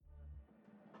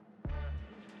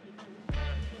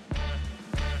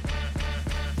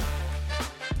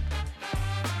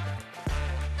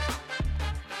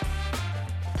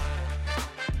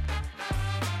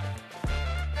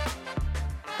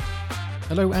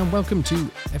Hello and welcome to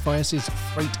FIS's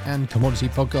Freight and Commodity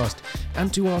Podcast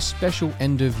and to our special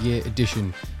end of year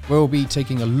edition where we'll be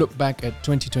taking a look back at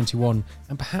 2021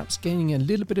 and perhaps gaining a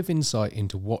little bit of insight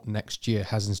into what next year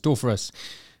has in store for us.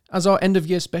 As our end of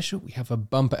year special, we have a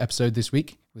bumper episode this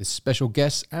week with special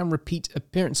guests and repeat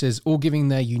appearances all giving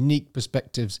their unique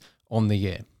perspectives on the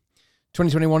year.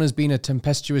 2021 has been a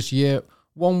tempestuous year,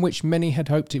 one which many had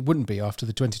hoped it wouldn't be after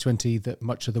the 2020 that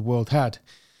much of the world had.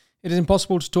 It is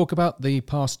impossible to talk about the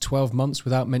past 12 months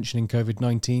without mentioning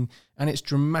COVID-19 and its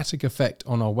dramatic effect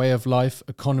on our way of life,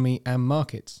 economy and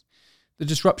markets. The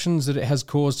disruptions that it has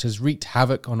caused has wreaked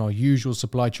havoc on our usual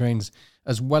supply chains,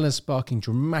 as well as sparking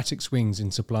dramatic swings in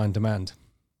supply and demand.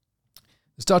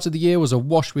 The start of the year was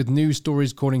awash with news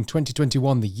stories calling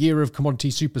 2021 the year of commodity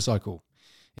supercycle.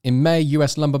 In May,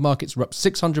 US lumber markets were up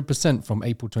 600% from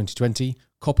April 2020,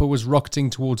 copper was rocketing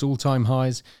towards all-time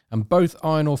highs, and both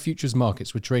iron ore futures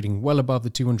markets were trading well above the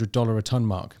 $200 a tonne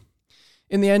mark.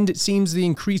 In the end, it seems the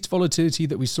increased volatility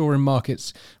that we saw in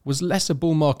markets was less a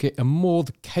bull market and more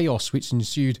the chaos which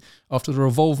ensued after the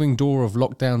revolving door of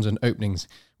lockdowns and openings,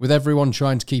 with everyone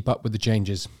trying to keep up with the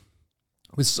changes.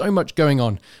 With so much going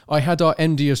on, I had our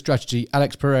MD of strategy,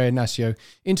 Alex Pereira Ignacio,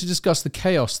 in to discuss the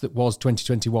chaos that was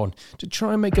 2021 to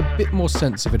try and make a bit more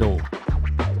sense of it all.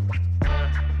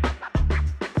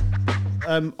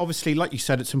 Obviously, like you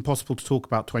said, it's impossible to talk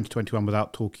about 2021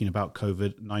 without talking about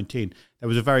COVID-19. There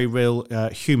was a very real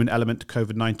human element to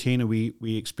COVID-19, and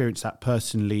we experienced that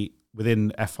personally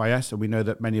within FIS, and we know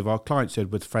that many of our clients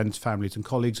did with friends, families and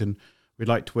colleagues, and we'd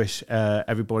like to wish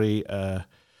everybody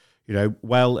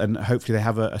well, and hopefully they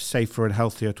have a safer and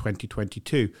healthier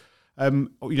 2022.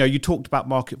 You talked about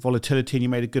market volatility and you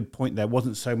made a good point there. It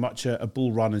wasn't so much a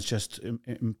bull run as just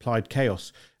implied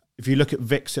chaos. If you look at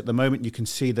VIX at the moment, you can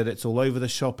see that it's all over the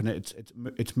shop and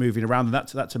it's moving around. And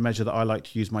that's a measure that I like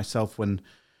to use myself when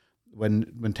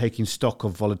taking stock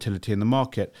of volatility in the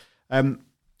market.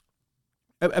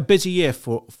 A busy year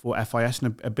for FIS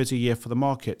and a busy year for the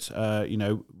markets.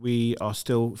 We are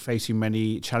still facing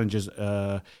many challenges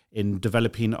in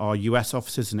developing our US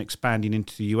offices and expanding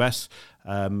into the US.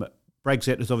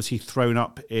 Brexit has obviously thrown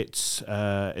up its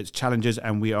challenges,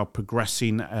 and we are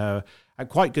progressing at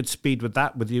quite good speed with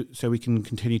that, so we can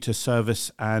continue to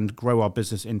service and grow our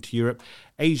business into Europe.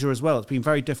 Asia as well. It's been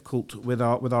very difficult with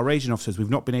our Asian offices. We've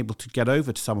not been able to get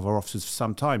over to some of our offices for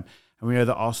some time. And we know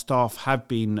that our staff have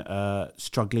been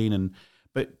struggling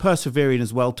but persevering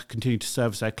as well to continue to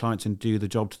service their clients and do the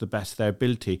job to the best of their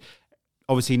ability.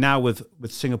 Obviously now with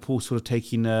Singapore sort of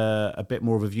taking a bit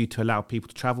more of a view to allow people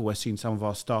to travel, we're seeing some of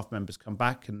our staff members come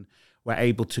back, and we're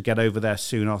able to get over there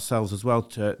soon ourselves as well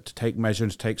to take measure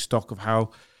and to take stock of how,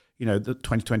 the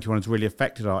 2021 has really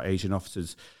affected our Asian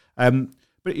offices. But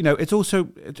it's also,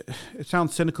 it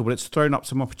sounds cynical, but it's thrown up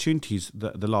some opportunities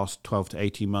the last 12 to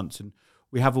 18 months. And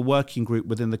we have a working group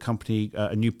within the company,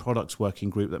 a new products working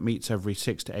group that meets every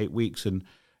 6 to 8 weeks. And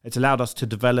it's allowed us to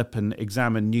develop and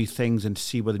examine new things and to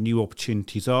see where the new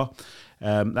opportunities are.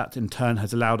 That in turn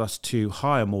has allowed us to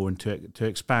hire more and to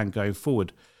expand going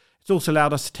forward. It's also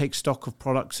allowed us to take stock of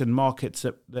products and markets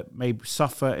that may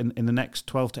suffer in the next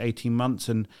 12 to 18 months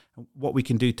and what we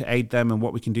can do to aid them and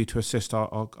what we can do to assist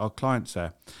our clients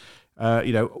there.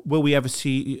 Will we ever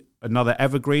see another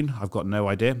evergreen? I've got no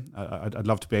idea. I'd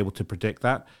love to be able to predict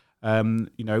that.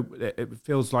 It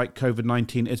feels like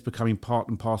COVID-19 is becoming part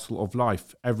and parcel of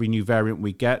life. Every new variant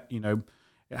we get,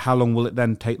 how long will it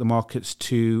then take the markets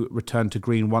to return to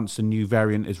green once a new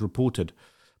variant is reported?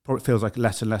 Probably feels like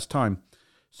less and less time.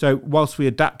 So whilst we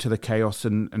adapt to the chaos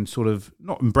and sort of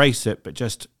not embrace it, but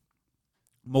just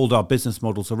mold our business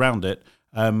models around it,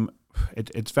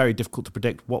 it's very difficult to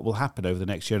predict what will happen over the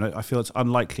next year. And I feel it's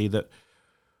unlikely that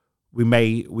we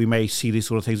may see these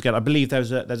sort of things again. I believe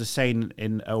there's a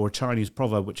saying or a Chinese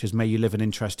proverb which is "May you live in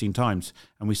interesting times,"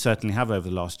 and we certainly have over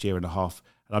the last year and a half.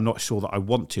 And I'm not sure that I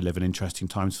want to live in interesting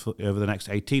times over the next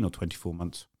 18 or 24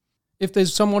 months. If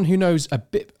there's someone who knows a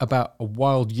bit about a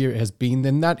wild year it has been,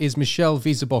 then that is Michelle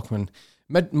Wiese-Bachmann,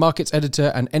 markets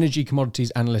editor and energy commodities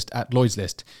analyst at Lloyd's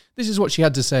List. This is what she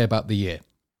had to say about the year.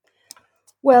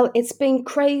 Well, it's been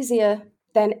crazier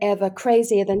than ever,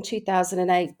 crazier than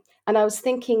 2008. And I was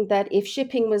thinking that if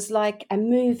shipping was like a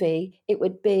movie, it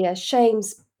would be a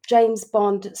James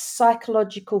Bond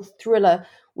psychological thriller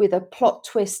with a plot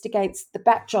twist against the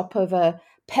backdrop of a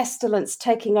pestilence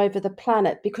taking over the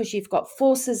planet, because you've got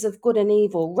forces of good and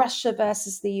evil, Russia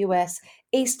versus the US,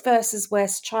 East versus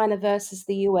West, China versus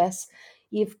the US.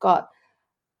 You've got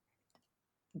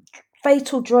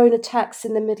fatal drone attacks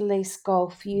in the Middle East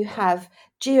Gulf. You have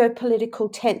geopolitical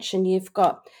tension. You've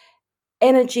got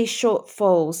energy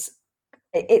shortfalls,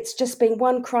 It's just been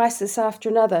one crisis after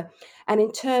another. And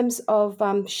in terms of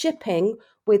shipping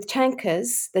with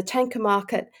tankers, the tanker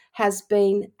market has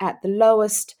been at the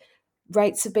lowest,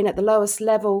 rates have been at the lowest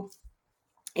level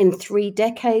in 3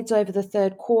 decades over the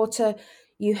third quarter.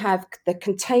 You have the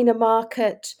container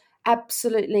market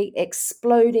absolutely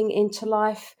exploding into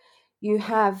life. You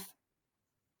have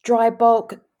dry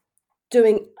bulk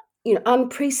doing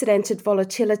unprecedented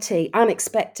volatility,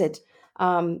 unexpected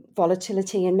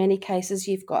volatility in many cases.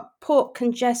 You've got port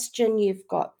congestion. You've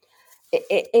got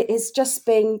it has just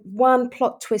been one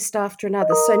plot twist after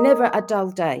another. So never a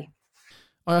dull day.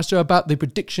 I asked her about the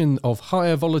prediction of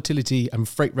higher volatility and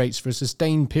freight rates for a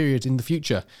sustained period in the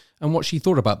future and what she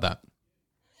thought about that.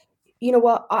 You know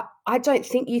what? I don't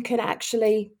think you can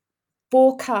actually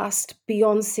forecast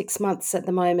beyond 6 months at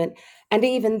the moment. And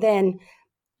even then,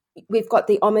 we've got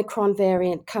the Omicron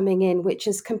variant coming in, which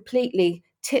has completely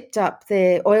tipped up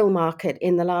the oil market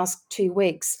in the last 2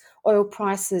 weeks. Oil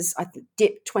prices, I think,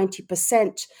 dipped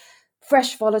 20%.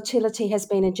 Fresh volatility has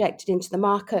been injected into the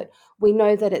market. We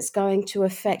know that it's going to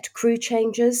affect crew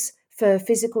changes for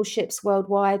physical ships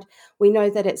worldwide. We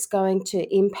know that it's going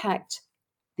to impact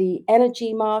the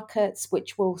energy markets,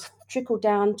 which will trickle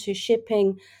down to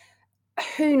shipping.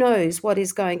 Who knows what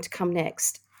is going to come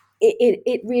next?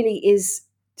 It really is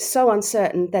so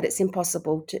uncertain that it's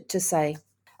impossible to say.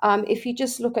 If you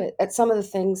just look at some of the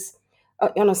things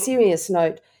on a serious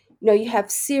note, you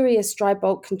have serious dry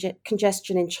bulk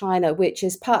congestion in China, which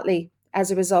is partly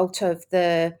as a result of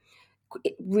the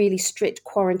really strict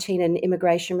quarantine and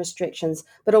immigration restrictions,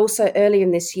 but also earlier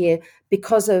in this year,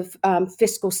 because of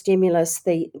fiscal stimulus,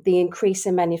 the increase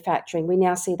in manufacturing, we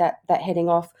now see that heading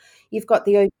off. You've got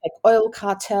the OPEC oil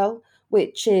cartel,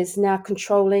 which is now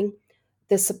controlling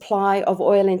the supply of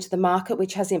oil into the market,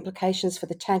 which has implications for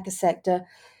the tanker sector.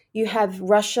 You have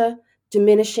Russia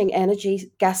diminishing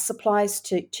energy gas supplies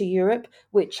to Europe,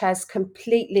 which has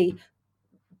completely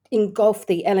engulfed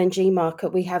the LNG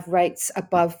market. We have rates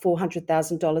above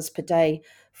 $400,000 per day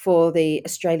for the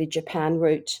Australia-Japan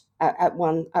route at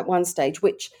one stage,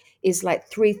 which is like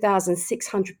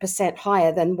 3,600%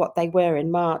 higher than what they were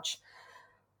in March.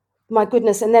 My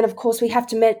goodness. And then, of course, we have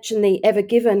to mention the Ever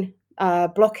Given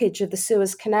blockage of the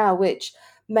Suez Canal, which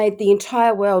made the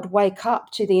entire world wake up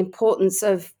to the importance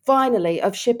of, finally,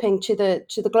 of shipping to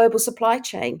the global supply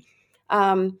chain.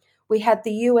 We had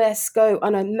the US go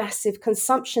on a massive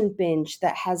consumption binge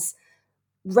that has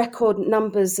record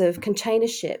numbers of container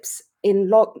ships in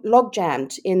log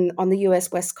jammed on the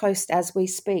US West Coast as we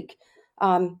speak.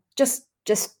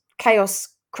 Just chaos,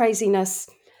 craziness.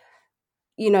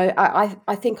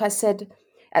 I think I said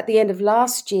at the end of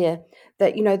last year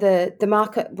that the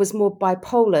market was more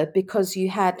bipolar, because you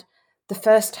had the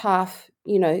first half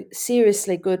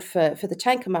seriously good for the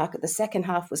tanker market. The second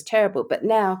half was terrible, but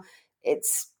now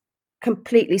it's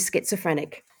completely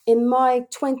schizophrenic. In my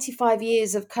 25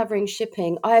 years of covering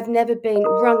shipping, I have never been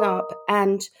rung up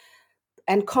and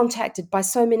contacted by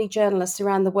so many journalists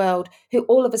around the world who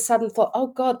all of a sudden thought, oh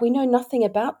God, we know nothing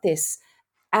about this.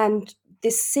 And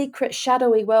this secret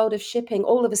shadowy world of shipping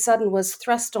all of a sudden was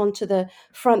thrust onto the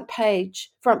front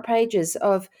pages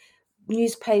of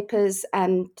newspapers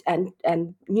and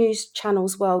news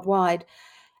channels worldwide.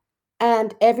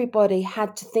 And everybody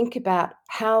had to think about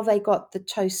how they got the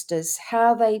toasters,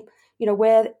 how they,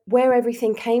 where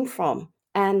everything came from.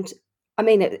 And I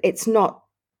mean, it's not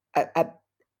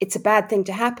it's a bad thing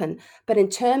to happen, but in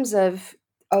terms of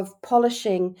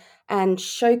polishing and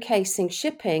showcasing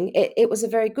shipping, it was a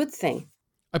very good thing.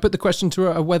 I put the question to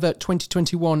her whether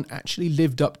 2021 actually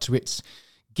lived up to its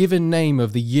given name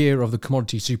of the year of the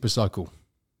commodity supercycle.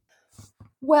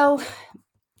 Well,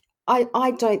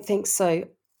 I don't think so.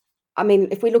 I mean,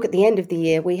 if we look at the end of the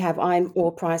year, we have iron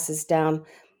ore prices down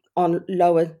on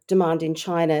lower demand in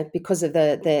China because of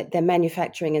their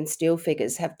manufacturing and steel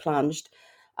figures have plunged.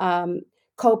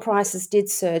 Coal prices did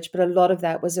surge, but a lot of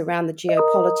that was around the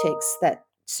geopolitics that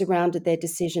surrounded their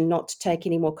decision not to take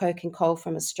any more coking coal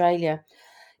from Australia.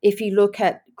 If you look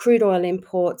at crude oil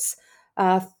imports,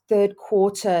 third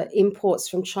quarter imports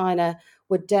from China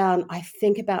were down, I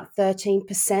think, about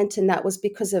 13%, and that was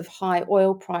because of high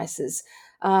oil prices.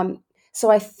 So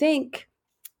I think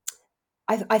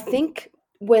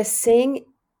we're seeing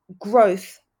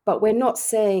growth, but we're not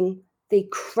seeing the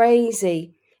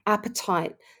crazy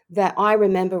appetite that I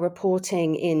remember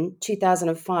reporting in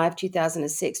 2005,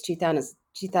 2006,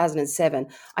 2007.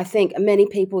 I think many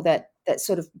people that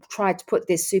sort of tried to put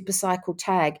this super cycle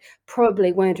tag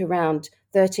probably weren't around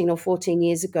 13 or 14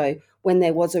 years ago when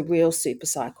there was a real super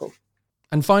cycle.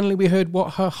 And finally, we heard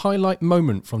what her highlight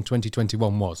moment from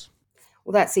 2021 was.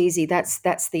 Well, that's easy. That's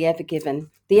the Ever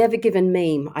Given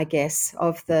meme, I guess,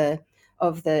 of the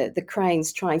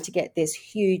cranes trying to get this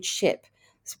huge ship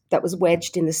that was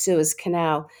wedged in the Suez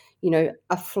Canal,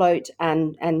 afloat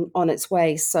and on its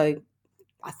way. So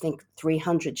I think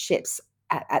 300 ships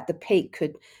at the peak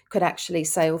could actually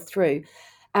sail through.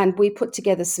 And we put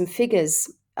together some figures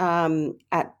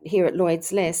here at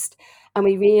Lloyd's List, and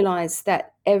we realized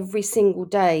that every single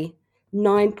day,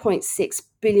 $9.6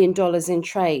 billion in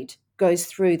trade goes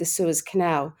through the Suez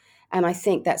Canal. And I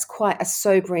think that's quite a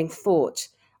sobering thought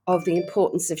of the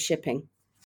importance of shipping.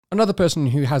 Another person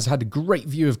who has had a great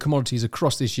view of commodities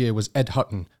across this year was Ed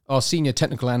Hutton, our senior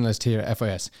technical analyst here at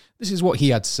FIS. This is what he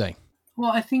had to say.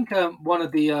 Well, I think one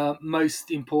of the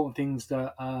most important things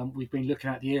that we've been looking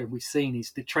at the year and we've seen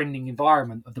is the trending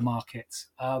environment of the markets.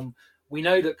 We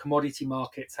know that commodity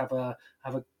markets have a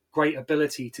great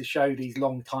ability to show these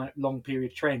long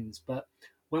period trends, but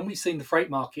when we've seen the freight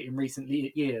market in recent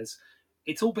years,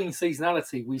 it's all been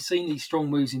seasonality. We've seen these strong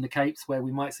moves in the Capes where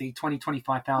we might see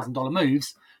 $20,000-$25,000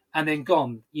 moves and then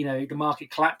gone. The market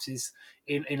collapses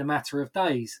in a matter of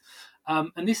days,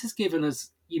 and this has given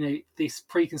us this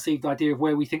preconceived idea of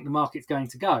where we think the market's going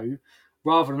to go,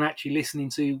 rather than actually listening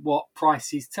to what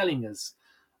price is telling us.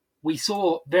 We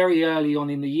saw very early on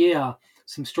in the year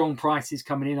some strong prices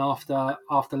coming in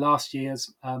after last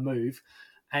year's move,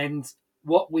 and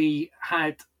what we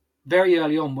had very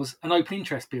early on was an open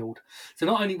interest build. So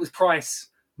not only was price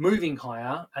moving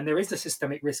higher, and there is a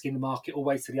systemic risk in the market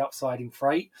always to the upside in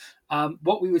freight,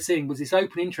 what we were seeing was this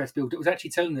open interest build that was actually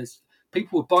telling us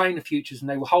people were buying the futures and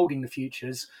they were holding the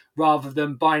futures rather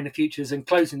than buying the futures and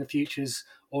closing the futures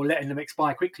or letting them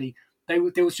expire quickly.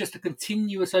 There was just a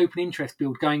continuous open interest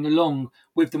build going along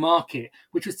with the market,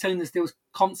 which was telling us there was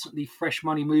constantly fresh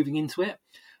money moving into it.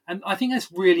 And I think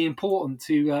that's really important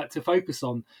to focus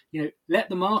on. Let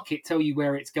the market tell you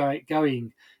where it's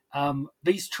going.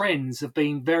 These trends have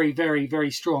been very, very,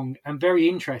 very strong and very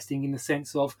interesting in the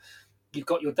sense of you've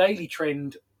got your daily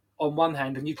trend on one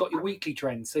hand, and you've got your weekly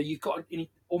trend. So you've got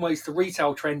almost a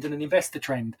retail trend and an investor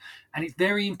trend. And it's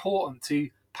very important to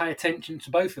pay attention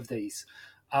to both of these.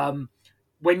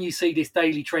 When you see this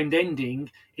daily trend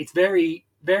ending, it's very,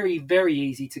 very, very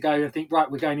easy to go and think, right,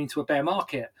 we're going into a bear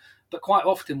market. But quite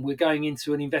often we're going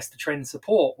into an investor trend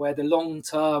support where the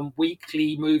long-term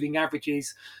weekly moving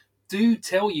averages do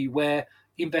tell you where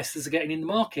investors are getting in the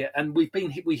market. And we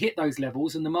hit those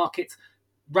levels and the market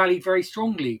rallied very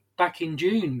strongly. Back in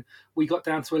June, we got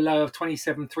down to a low of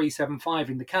 27,375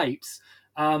 in the Capes.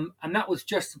 And that was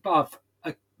just above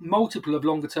a multiple of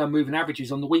longer term moving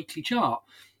averages on the weekly chart.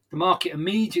 The market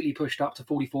immediately pushed up to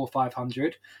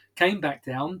 44,500, came back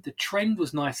down. The trend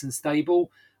was nice and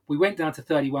stable. We went down to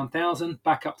 31,000,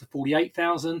 back up to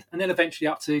 48,000, and then eventually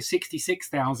up to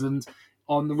 66,000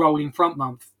 on the rolling front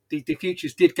month. The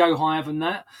futures did go higher than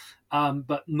that,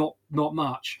 but not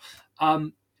much.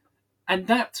 And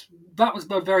that was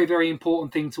a very, very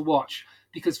important thing to watch,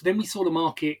 because then we saw the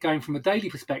market going from a daily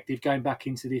perspective, going back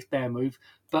into this bear move.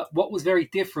 But what was very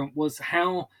different was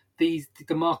how the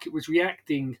market was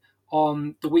reacting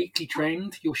on the weekly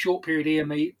trend. Your short period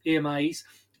EMAs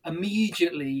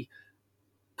immediately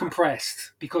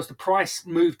compressed because the price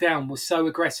move down was so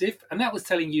aggressive, and that was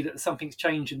telling you that something's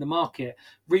changed in the market.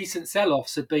 Recent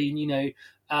sell-offs had been,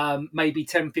 maybe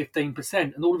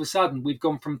 10-15%, and all of a sudden we've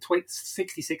gone from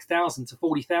 66,000 to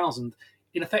 40,000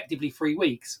 in effectively 3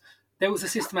 weeks. There was a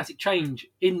systematic change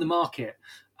in the market,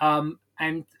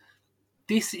 and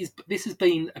this has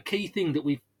been a key thing that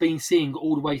we've been seeing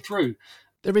all the way through.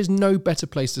 There is no better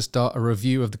place to start a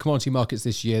review of the commodity markets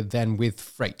this year than with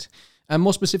freight, and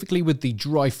more specifically with the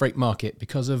dry freight market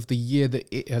because of the year that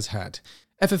it has had.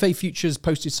 FFA futures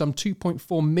posted some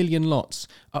 2.4 million lots,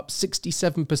 up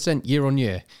 67% year on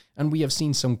year, and we have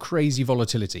seen some crazy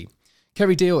volatility.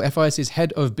 Kerry Deal, FIS's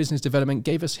head of business development,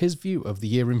 gave us his view of the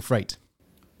year in freight.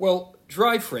 Well,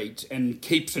 dry freight, and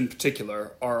Capes in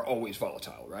particular, are always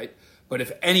volatile, right? But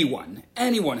if anyone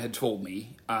had told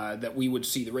me that we would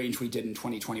see the range we did in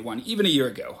 2021, even a year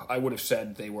ago, I would have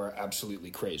said they were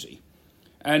absolutely crazy.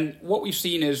 And what we've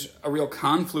seen is a real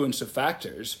confluence of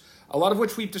factors, a lot of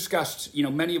which we've discussed,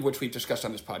 many of which we've discussed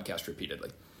on this podcast repeatedly.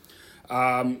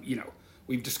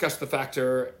 We've discussed the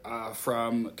factor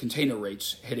from container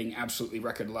rates hitting absolutely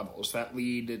record levels. That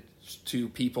led to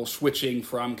people switching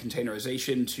from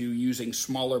containerization to using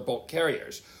smaller bulk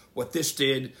carriers. What this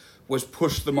did was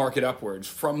push the market upwards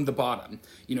from the bottom,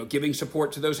 giving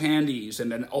support to those handies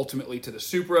and then ultimately to the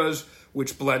Supras,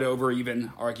 which bled over even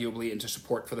arguably into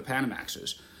support for the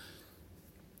Panamaxes.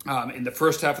 In the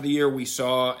first half of the year, we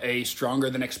saw a stronger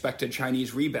than expected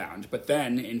Chinese rebound. But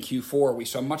then in Q4, we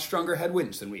saw much stronger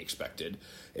headwinds than we expected,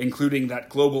 including that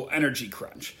global energy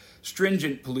crunch,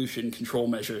 stringent pollution control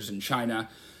measures in China,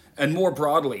 and more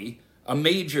broadly, a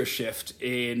major shift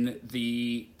in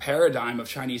the paradigm of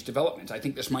Chinese development. I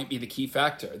think this might be the key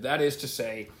factor. That is to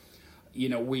say,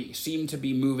 we seem to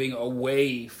be moving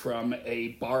away from a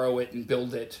borrow it and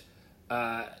build it,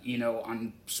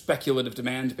 on speculative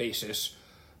demand basis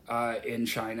in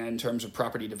China in terms of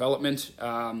property development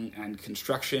and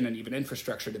construction and even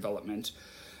infrastructure development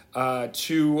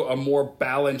to a more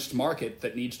balanced market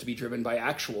that needs to be driven by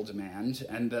actual demand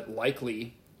and that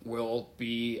likely will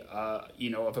be,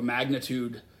 of a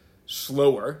magnitude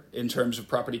slower in terms of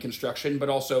property construction, but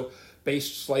also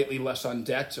based slightly less on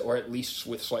debt or at least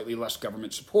with slightly less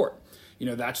government support.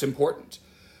 That's important.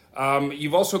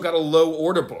 You've also got a low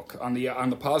order book on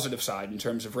the positive side in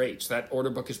terms of rates. That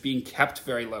order book is being kept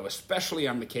very low, especially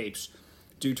on the Capes,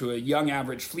 due to a young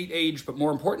average fleet age, but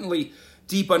more importantly,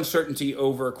 deep uncertainty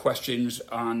over questions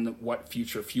on what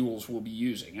future fuels we'll be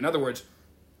using. In other words,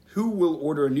 who will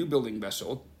order a new building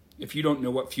vessel if you don't know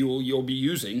what fuel you'll be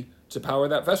using to power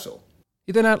that vessel?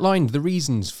 He then outlined the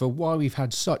reasons for why we've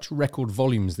had such record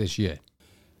volumes this year.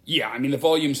 Yeah, the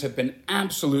volumes have been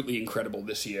absolutely incredible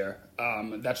this year.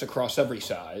 That's across every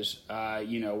size.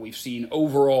 We've seen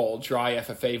overall dry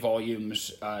FFA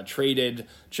volumes traded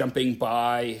jumping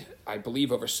by, I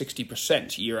believe, over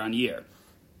 60% year on year.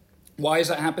 Why has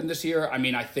that happened this year?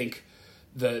 I think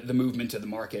the movement of the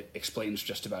market explains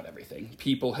just about everything.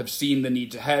 People have seen the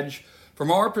need to hedge. From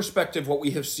our perspective, what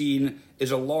we have seen is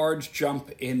a large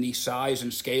jump in the size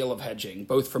and scale of hedging,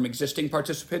 both from existing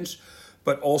participants,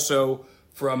 but also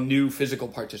from new physical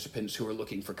participants who are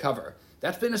looking for cover.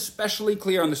 That's been especially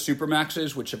clear on the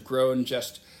Supramaxes, which have grown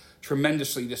just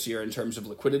tremendously this year in terms of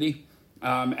liquidity,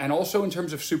 and also in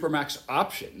terms of Supramax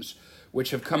options,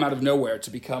 which have come out of nowhere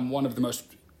to become one of the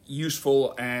most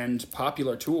useful and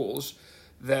popular tools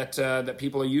that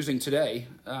people are using today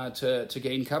to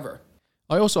gain cover.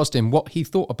 I also asked him what he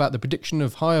thought about the prediction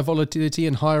of higher volatility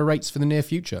and higher rates for the near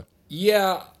future.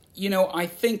 Yeah, I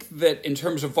think that in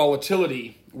terms of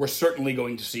volatility, we're certainly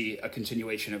going to see a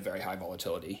continuation of very high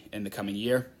volatility in the coming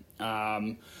year.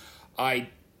 I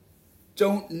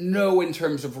don't know in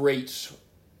terms of rates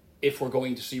if we're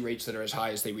going to see rates that are as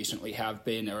high as they recently have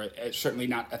been, or certainly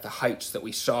not at the heights that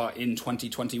we saw in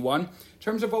 2021. In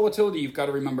terms of volatility, you've got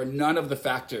to remember none of the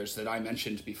factors that I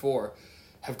mentioned before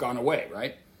have gone away,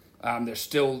 right? There's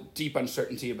still deep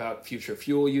uncertainty about future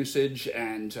fuel usage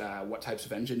and what types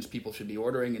of engines people should be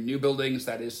ordering in new buildings.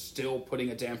 That is still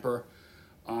putting a damper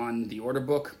on the order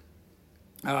book.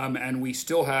 And we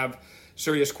still have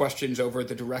serious questions over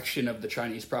the direction of the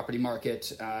Chinese property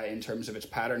market in terms of its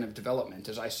pattern of development.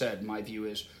 As I said, my view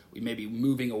is we may be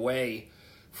moving away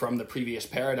from the previous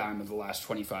paradigm of the last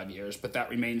 25 years, but that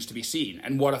remains to be seen.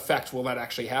 And what effect will that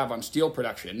actually have on steel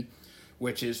production,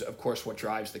 which is, of course, what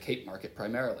drives the Cape market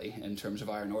primarily in terms of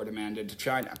iron ore demand into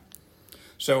China.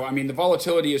 So, the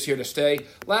volatility is here to stay.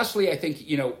 Lastly, I think,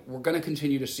 we're going to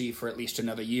continue to see for at least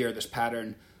another year this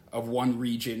pattern of one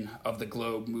region of the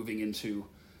globe moving into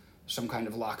some kind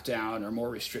of lockdown or more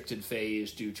restricted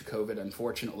phase due to COVID,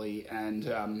 unfortunately, and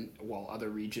while other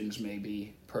regions may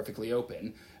be perfectly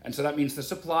open. And so that means the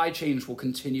supply chains will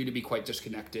continue to be quite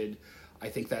disconnected. I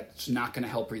think that's not going to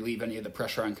help relieve any of the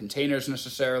pressure on containers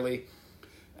necessarily.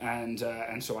 And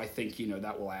so I think,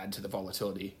 that will add to the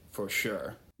volatility for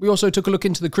sure. We also took a look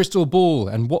into the crystal ball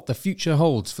and what the future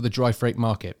holds for the dry freight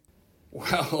market.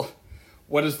 Well,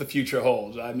 what does the future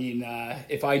hold?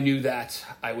 If I knew that,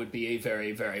 I would be a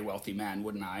very, very wealthy man,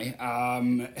 wouldn't I?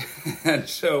 And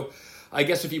so I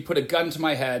guess if you put a gun to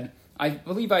my head, I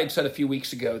believe I had said a few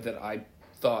weeks ago that I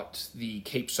thought the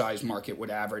Cape-size market would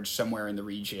average somewhere in the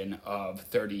region of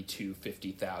 $30,000 to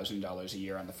 $50,000 a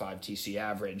year on the 5TC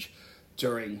average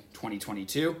during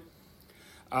 2022.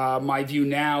 My view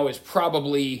now is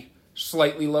probably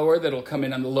slightly lower, that it'll come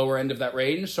in on the lower end of that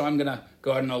range. So I'm going to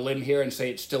go out on a limb here and say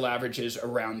it still averages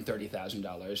around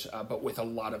 $30,000, but with a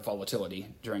lot of volatility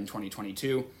during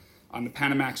 2022. On the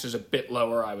Panamax is a bit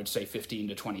lower, I would say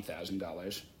 $15,000 to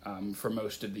 $20,000 for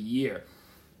most of the year.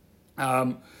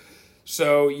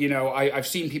 So, I've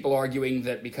seen people arguing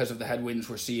that because of the headwinds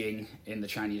we're seeing in the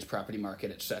Chinese property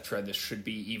market, etc., this should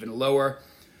be even lower.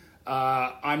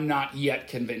 I'm not yet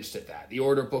convinced at that. The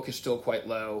order book is still quite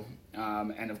low.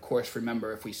 And of course,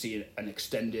 remember, if we see an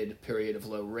extended period of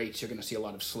low rates, you're going to see a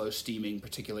lot of slow steaming,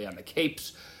 particularly on the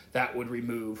Capes. That would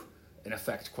remove, in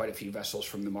effect, quite a few vessels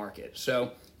from the market.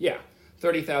 So, yeah,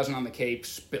 30,000 on the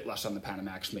Capes, a bit less on the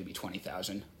Panamax, maybe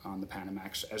 20,000 on the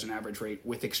Panamax as an average rate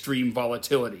with extreme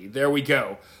volatility. There we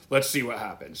go. Let's see what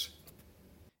happens.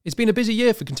 It's been a busy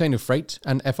year for container freight,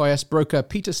 and FIS broker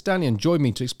Peter Stallion joined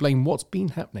me to explain what's been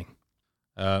happening.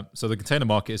 So the container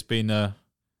market has been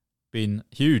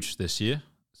huge this year.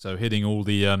 So hitting all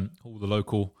the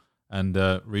local and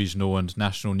regional and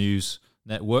national news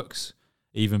networks,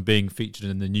 even being featured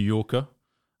in the New Yorker.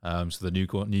 So the New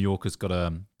Yorker's got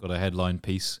a headline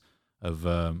piece of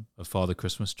Father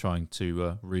Christmas trying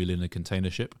to reel in a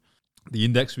container ship. The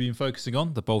index we've been focusing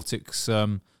on, the Baltics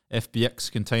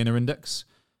FBX container index,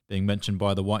 being mentioned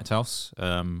by the White House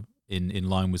in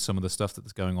line with some of the stuff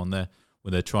that's going on there,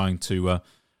 where they're trying to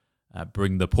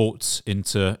bring the ports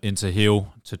into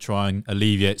heel to try and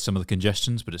alleviate some of the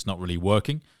congestions, but it's not really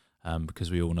working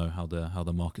because we all know how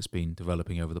the market's been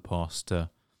developing over the past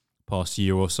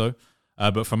year or so.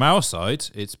 But from our side,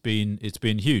 it's been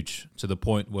huge to the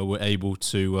point where we're able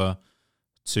to have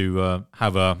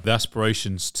the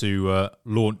aspirations to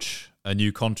launch a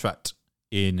new contract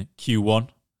in Q1,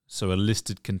 so a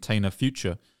listed container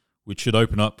future, which should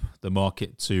open up the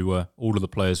market to all of the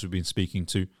players we've been speaking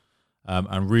to,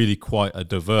 and really quite a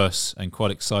diverse and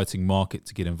quite exciting market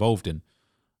to get involved in.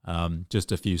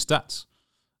 Just a few stats.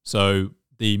 So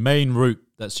the main route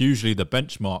that's usually the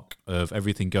benchmark of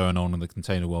everything going on in the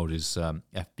container world is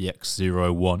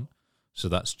FBX01. So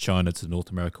that's China to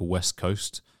North America West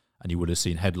Coast. And you would have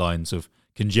seen headlines of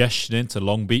congestion into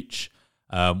Long Beach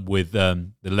with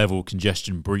the level of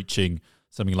congestion breaching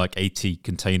something like 80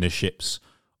 container ships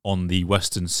on the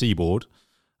western seaboard.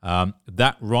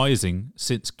 That rising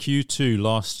since Q2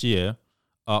 last year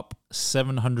up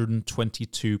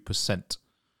 722%,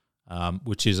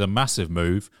 which is a massive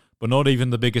move, but not even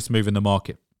the biggest move in the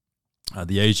market.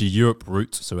 The Asia-Europe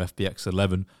route, so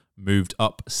FBX11, moved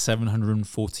up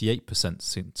 748%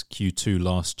 since Q2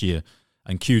 last year.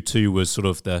 And Q2 was sort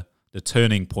of the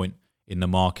turning point in the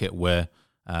market where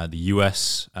the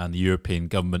US and the European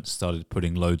governments started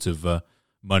putting loads of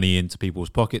money into people's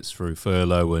pockets through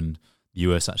furlough, and the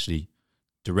US actually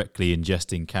directly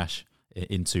injecting cash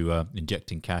into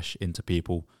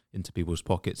people's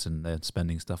pockets, and they're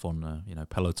spending stuff on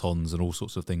pelotons and all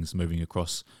sorts of things moving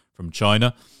across from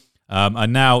China.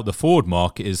 And now the forward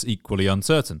market is equally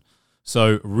uncertain.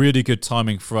 So really good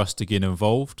timing for us to get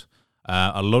involved.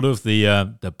 A lot of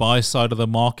the buy side of the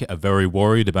market are very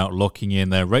worried about locking in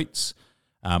their rates.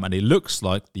 And it looks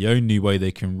like the only way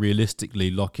they can realistically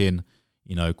lock in,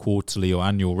 quarterly or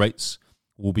annual rates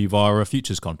will be via a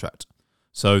futures contract.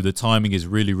 So the timing is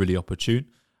really, really opportune.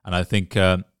 And I think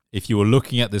if you were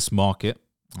looking at this market,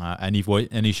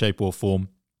 any shape or form,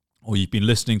 or you've been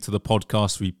listening to the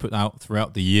podcast we put out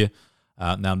throughout the year,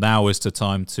 now is the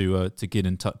time to get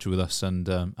in touch with us and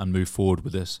move forward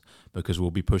with this, because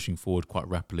we'll be pushing forward quite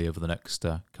rapidly over the next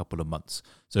couple of months.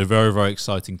 So very, very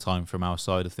exciting time from our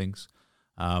side of things.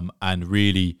 And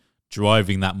really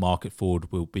driving that market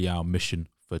forward will be our mission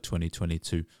for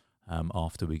 2022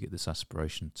 after we get this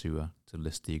aspiration to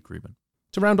list the agreement.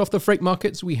 To round off the freight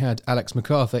markets, we had Alex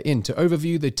MacArthur in to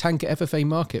overview the tanker FFA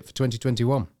market for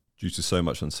 2021. Due to so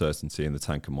much uncertainty in the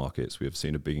tanker markets, we have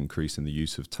seen a big increase in the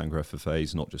use of tanker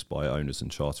FFAs, not just by owners and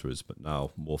charterers, but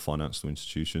now more financial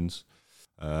institutions.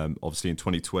 Obviously, in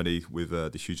 2020, with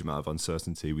the huge amount of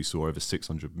uncertainty, we saw over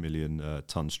 600 million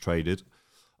tonnes traded,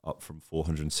 up from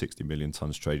 460 million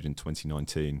tonnes traded in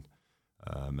 2019.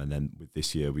 And then with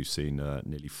this year, we've seen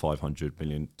nearly 500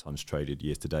 million tonnes traded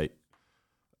year to date,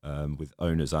 with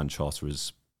owners and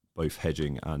charterers both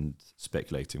hedging and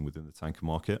speculating within the tanker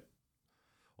market.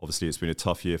 Obviously, it's been a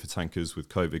tough year for tankers, with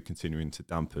COVID continuing to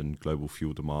dampen global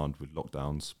fuel demand, with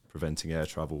lockdowns preventing air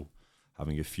travel,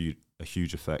 having a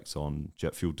huge effect on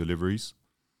jet fuel deliveries.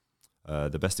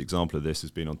 The best example of this has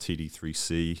been on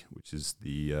TD3C, which is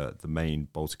the main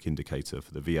Baltic indicator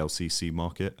for the VLCC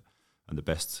market, and the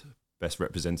best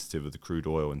representative of the crude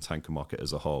oil and tanker market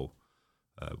as a whole,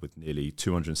 with nearly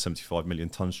 275 million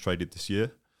tonnes traded this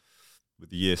year. With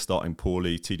the year starting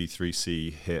poorly,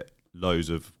 TD3C hit lows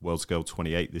of world scale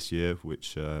 28 this year,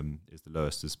 which is the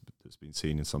lowest that's been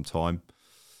seen in some time.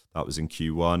 That was in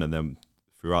Q1, and then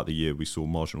throughout the year we saw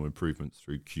marginal improvements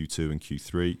through Q2 and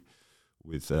Q3,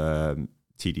 with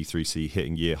TD3C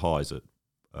hitting year highs at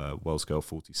world scale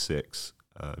 46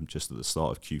 just at the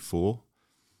start of Q4.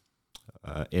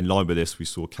 In line with this, we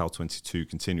saw Cal 22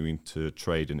 continuing to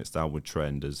trade in its downward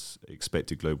trend as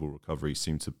expected global recovery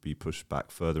seemed to be pushed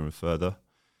back further and further.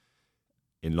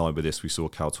 In line with this, we saw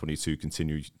Cal 22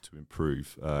 continue to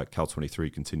improve. Cal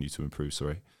 23 continue to improve,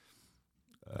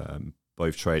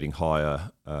 both trading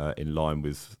higher in line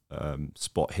with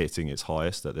spot hitting its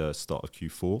highest at the start of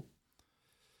Q4.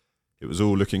 it was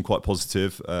all looking quite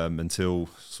positive until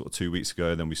sort of 2 weeks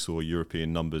ago. Then we saw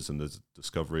European numbers and the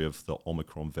discovery of the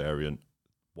Omicron variant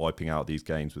wiping out these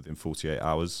gains within 48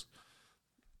 hours.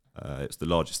 It's the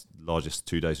largest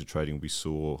 2 days of trading we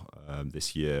saw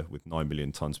this year, with 9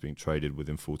 million tons being traded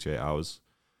within 48 hours.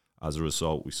 As a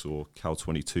result, we saw Cal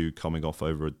 22 coming off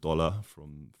over $1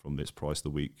 from its price the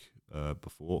week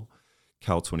before.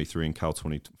 Cal 23 and Cal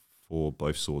 24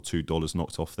 both saw $2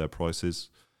 knocked off their prices,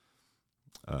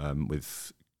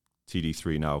 with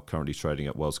TD3 now currently trading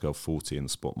at World Scale 40 in the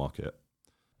spot market.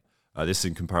 This is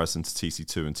in comparison to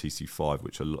TC2 and TC5,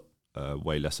 which are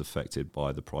way less affected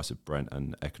by the price of Brent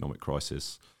and economic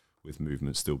crisis, with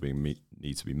movements still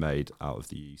need to be made out of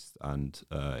the east and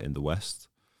in the west.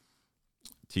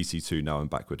 TC2 now in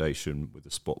backwardation, with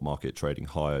the spot market trading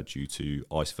higher due to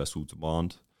ice vessel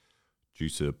demand. Due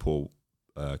to poor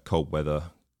cold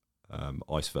weather,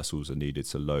 ice vessels are needed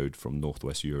to load from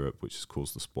northwest Europe, which has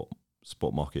caused the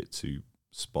spot market to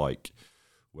spike,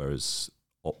 whereas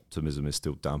optimism is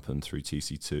still dampened through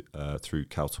TC2, through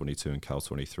Cal 22 and Cal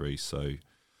 23, so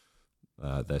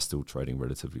they're still trading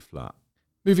relatively flat.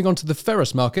 Moving on to the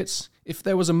ferrous markets, if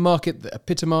there was a market that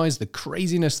epitomised the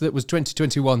craziness that was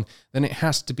 2021, then it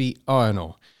has to be iron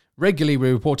ore. Regularly,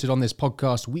 we reported on this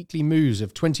podcast weekly moves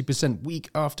of 20% week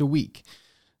after week.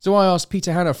 So I asked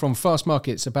Peter Hanna from Fast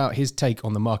Markets about his take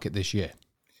on the market this year.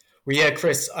 Well, yeah,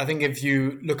 Chris, I think if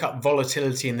you look up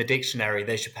volatility in the dictionary,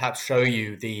 they should perhaps show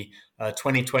you the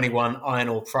 2021 iron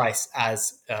ore price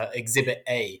as Exhibit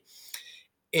A.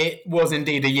 It was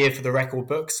indeed a year for the record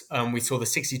books. We saw the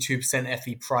 62%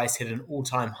 Fe price hit an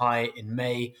all-time high in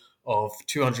May of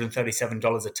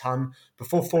 $237 a ton,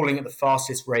 before falling at the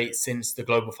fastest rate since the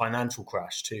global financial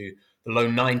crash to the low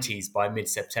 90s by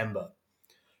mid-September.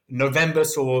 November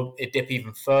saw it dip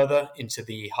even further into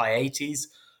the high 80s,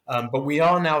 but we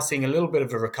are now seeing a little bit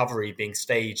of a recovery being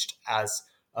staged as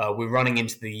we're running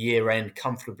into the year end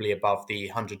comfortably above the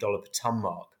 $100 per ton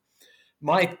mark.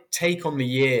 My take on the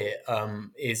year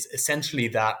is essentially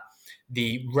that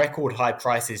the record high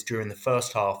prices during the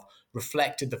first half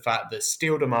reflected the fact that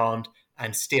steel demand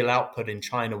and steel output in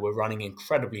China were running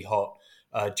incredibly hot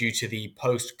due to the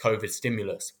post-COVID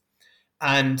stimulus.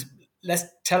 And let's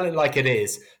tell it like it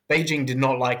is, Beijing did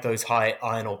not like those high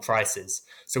iron ore prices.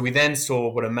 So we then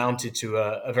saw what amounted to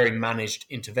a very managed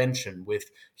intervention with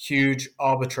huge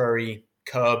arbitrary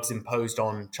curbs imposed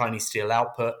on Chinese steel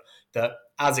output that,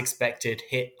 as expected,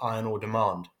 hit iron ore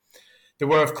demand. There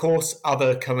were, of course,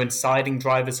 other coinciding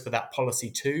drivers for that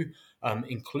policy too,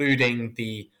 including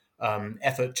the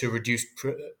effort to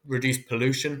reduce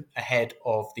pollution ahead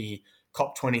of the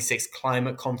COP26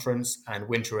 climate conference and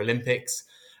Winter Olympics,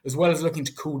 as well as looking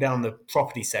to cool down the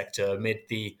property sector amid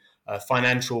the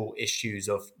financial issues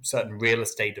of certain real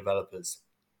estate developers.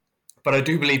 But I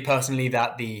do believe personally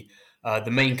that the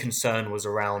main concern was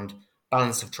around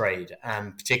balance of trade,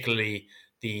 and particularly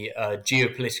the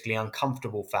geopolitically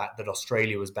uncomfortable fact that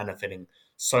Australia was benefiting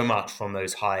so much from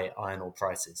those high iron ore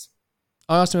prices.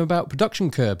 I asked him about production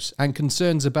curbs and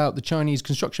concerns about the Chinese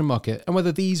construction market and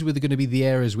whether these were going to be the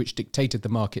areas which dictated the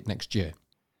market next year.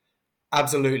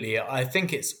 Absolutely. I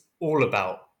think it's all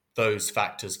about those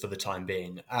factors for the time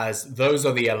being, as those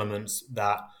are the elements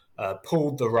that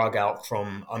pulled the rug out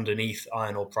from underneath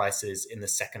iron ore prices in the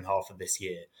second half of this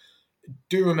year.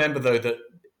 Do remember, though, that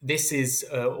this is,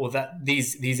 or that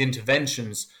these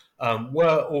interventions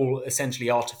were all essentially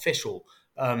artificial.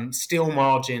 Steel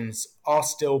margins are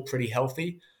still pretty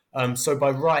healthy. So by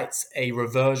rights, a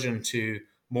reversion to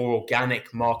more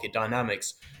organic market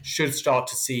dynamics should start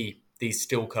to see these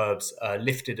steel curbs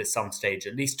lifted at some stage,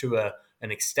 at least to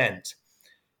an extent.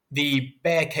 The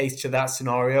bear case to that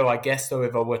scenario, I guess, though,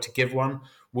 if I were to give one,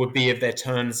 would be if there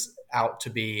turns out to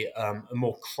be a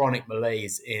more chronic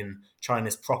malaise in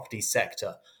China's property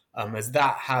sector, as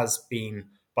that has been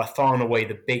by far and away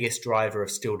the biggest driver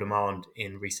of steel demand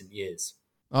in recent years.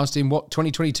 I asked him what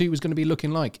 2022 was going to be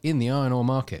looking like in the iron ore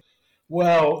market.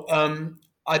 Well,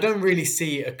 I don't really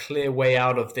see a clear way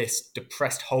out of this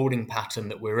depressed holding pattern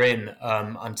that we're in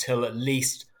until at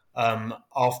least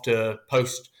after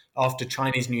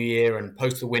Chinese New Year and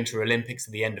post the Winter Olympics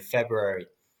at the end of February.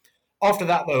 After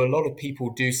that, though, a lot of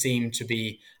people do seem to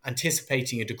be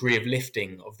anticipating a degree of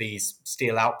lifting of these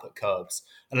steel output curves,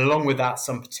 and along with that,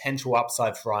 some potential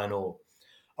upside for iron ore.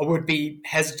 I would be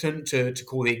hesitant to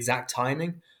call the exact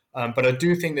timing, but I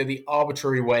do think that the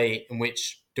arbitrary way in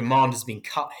which demand has been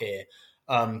cut here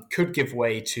could give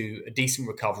way to a decent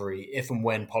recovery if and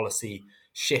when policy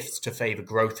shifts to favour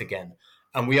growth again.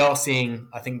 And we are seeing,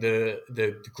 I think,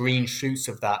 the green shoots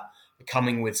of that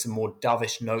coming with some more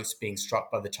dovish notes being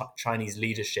struck by the Chinese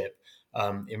leadership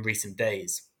in recent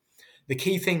days. The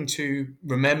key thing to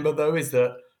remember, though, is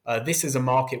that this is a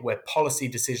market where policy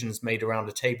decisions made around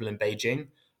a table in Beijing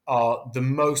are the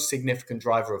most significant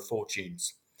driver of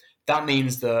fortunes. That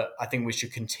means that I think we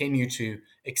should continue to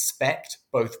expect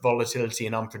both volatility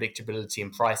and unpredictability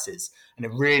in prices. And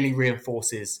it really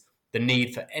reinforces the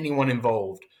need for anyone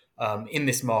involved in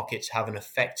this market to have an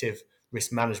effective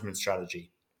risk management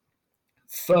strategy.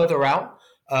 Further out,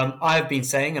 I have been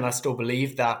saying, and I still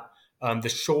believe, that the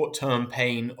short-term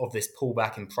pain of this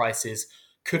pullback in prices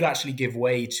could actually give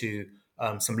way to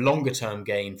some longer-term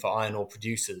gain for iron ore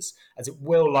producers, as it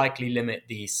will likely limit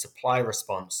the supply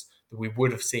response that we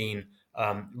would have seen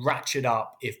ratchet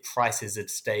up if prices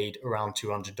had stayed around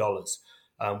 $200,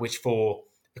 which for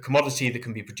a commodity that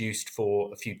can be produced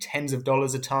for a few tens of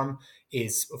dollars a ton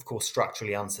is, of course,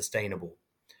 structurally unsustainable.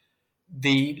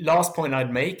 The last point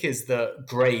I'd make is that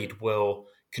grade will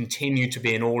continue to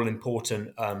be an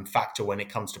all-important factor when it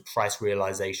comes to price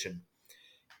realization.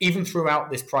 Even throughout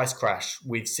this price crash,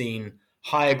 we've seen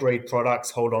higher grade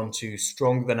products hold on to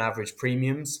stronger than average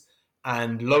premiums,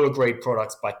 and lower grade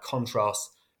products, by contrast,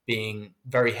 being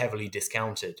very heavily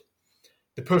discounted.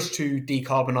 The push to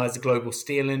decarbonize the global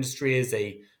steel industry is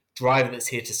a driver that's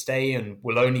here to stay and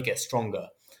will only get stronger.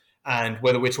 And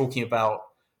whether we're talking about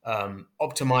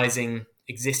optimizing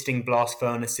existing blast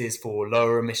furnaces for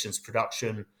lower emissions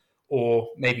production, or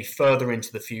maybe further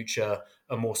into the future,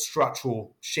 a more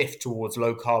structural shift towards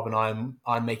low carbon iron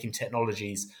making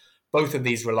technologies, both of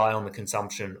these rely on the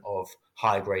consumption of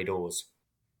higher grade ores.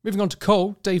 Moving on to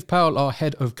coal, Dave Powell, our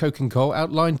head of Coke and Coal,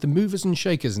 outlined the movers and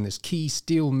shakers in this key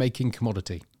steel-making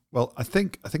commodity. Well, I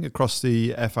think across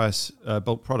the FIS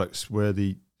bulk products, we're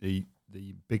the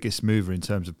biggest mover in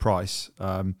terms of price.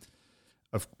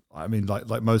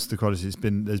 Like most of the commodities,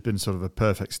 there's been sort of a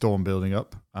perfect storm building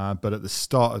up. But at the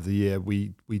start of the year,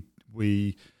 we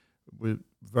were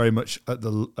very much at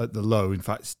the low. In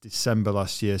fact, December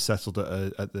last year settled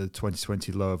at the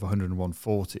 2020 low of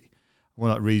 101.40. One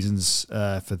of the reasons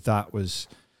for that was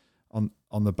on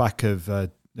the back of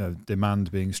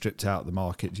demand being stripped out of the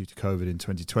market due to COVID in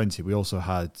 2020. We also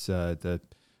had the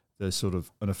sort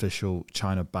of unofficial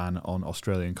China ban on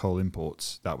Australian coal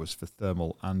imports. That was for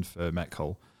thermal and for met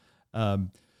coal.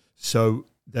 So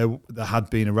there had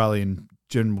been a rally in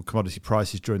general commodity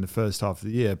prices during the first half of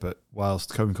the year, but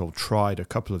whilst Coke and Coal tried a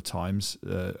couple of times,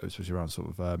 especially around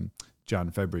sort of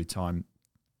Jan-February time,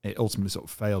 it ultimately sort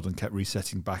of failed and kept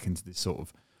resetting back into this sort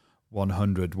of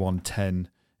 100, 110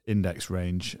 index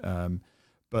range.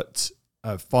 But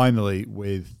finally,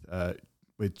 with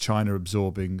China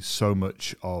absorbing so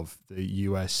much of the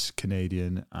US,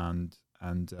 Canadian, and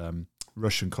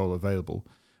Russian coal available,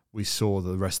 we saw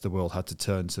the rest of the world had to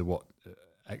turn to what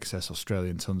excess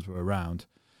Australian tons were around.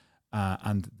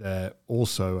 And there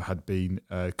also had been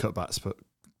cutbacks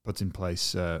put in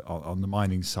place on the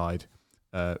mining side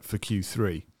for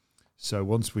Q3. So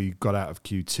once we got out of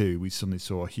Q2, we suddenly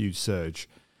saw a huge surge,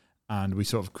 and we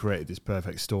sort of created this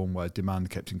perfect storm where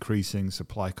demand kept increasing,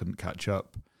 supply couldn't catch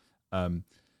up.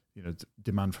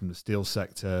 Demand from the steel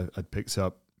sector had picked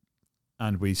up,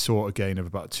 and we saw a gain of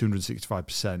about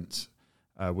 265%,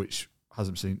 which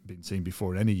hasn't been seen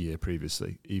before in any year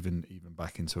previously, even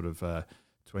back in sort of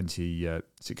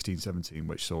 2016-17,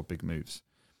 which saw big moves.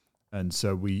 And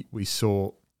so we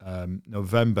saw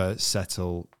November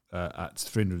settle at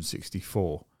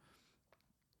 364.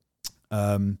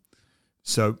 And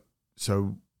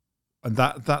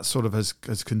that sort of has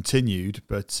continued,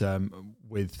 but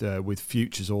with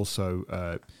futures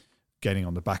also getting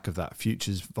on the back of that.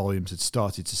 Futures volumes had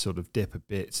started to sort of dip a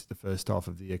bit the first half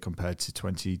of the year compared to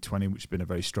 2020, which has been a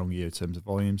very strong year in terms of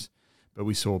volumes. But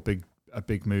we saw a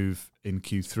big move in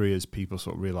Q3 as people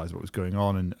sort of realised what was going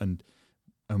on and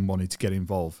wanted to get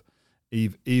involved.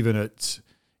 Even at,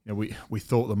 we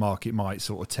thought the market might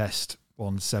sort of test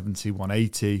 170,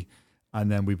 180, and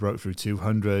then we broke through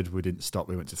 200. We didn't stop.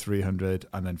 We went to 300,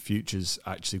 and then futures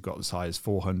actually got as high as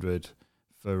 400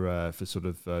 for the sort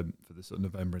of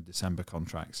November and December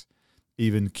contracts.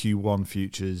 Even Q1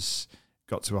 futures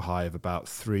got to a high of about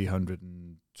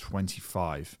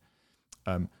 325.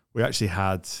 We actually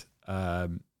had a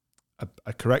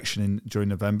correction during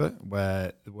November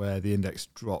where the index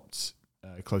dropped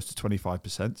close to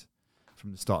 25%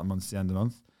 from the start of the month to the end of the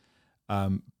month.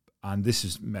 And this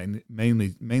is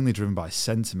mainly driven by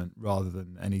sentiment rather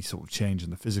than any sort of change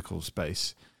in the physical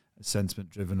space. Sentiment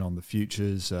driven on the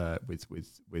futures with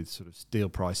sort of steel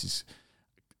prices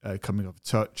coming off a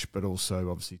touch, but also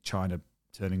obviously China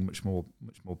turning much more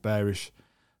bearish.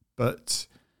 But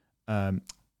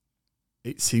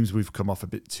it seems we've come off a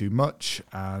bit too much,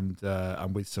 and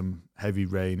with some heavy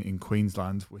rain in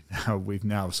Queensland, we've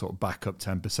now sort of back up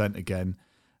 10% again.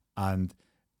 And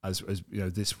as you know,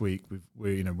 this week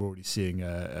we're already seeing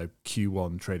a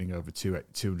Q1 trading over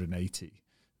 280,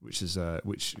 which is a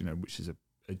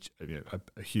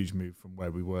huge move from where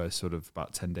we were sort of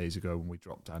about 10 days ago when we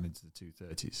dropped down into the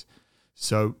 230s.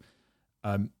 So,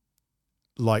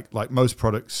 like most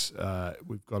products,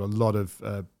 we've got a lot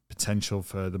of potential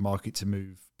for the market to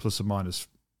move plus or minus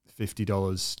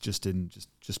 $50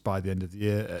 just by the end of the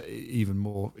year. Even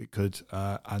more, it could,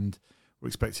 and we're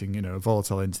expecting a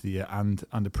volatile end to the year and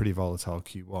a pretty volatile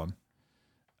Q1.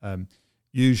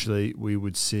 Usually, we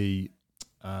would see.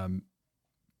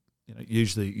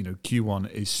 Usually, Q1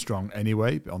 is strong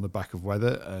anyway on the back of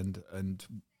weather, and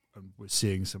we're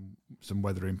seeing some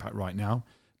weather impact right now.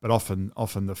 But often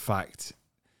the fact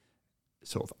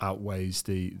sort of outweighs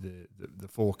the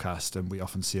forecast, and we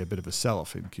often see a bit of a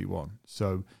sell-off in Q1.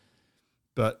 So,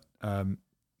 but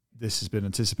this has been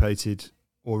anticipated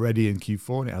already in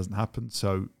Q4, and it hasn't happened.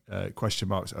 So, question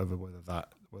marks over whether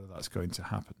that's going to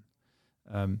happen.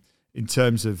 In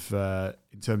terms of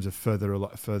further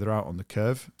out on the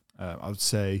curve. I would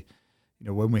say,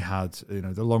 when we had,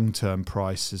 the long-term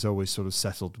price has always sort of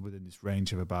settled within this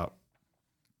range of about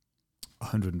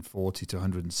 140 to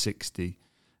 160,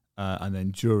 and then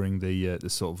during the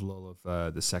sort of lull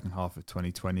of the second half of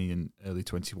 2020 and early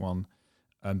 21,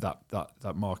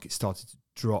 that market started to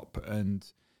drop,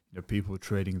 and people were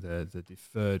trading the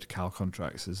deferred Cal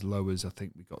contracts as low as I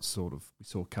think we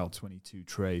saw Cal 22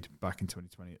 trade back in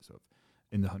 2020 at sort of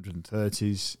in the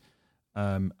 130s.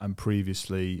 And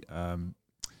previously,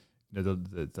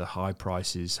 the high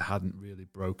prices hadn't really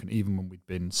broken. Even when we'd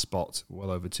been spot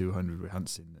well over 200, we hadn't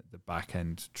seen the back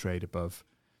end trade above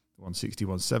 160,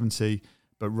 170.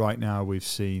 But right now, we've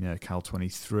seen Cal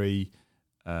 23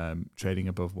 trading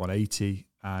above 180,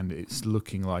 and it's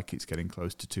looking like it's getting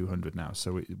close to 200 now.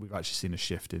 So we've actually seen a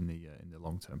shift in the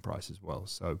long term price as well.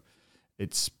 So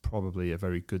it's probably a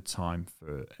very good time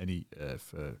for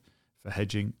for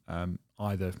hedging,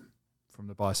 either from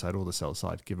the buy side or the sell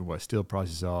side, given where steel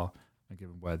prices are and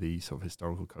given where the sort of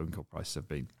historical coking coal prices have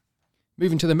been.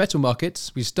 Moving to the metal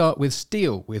markets, we start with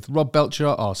steel with Rob Belcher,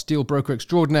 our steel broker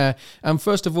extraordinaire. And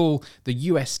first of all, the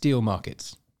US steel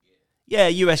markets. Yeah,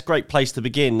 US, great place to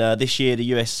begin. This year, the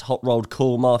US hot-rolled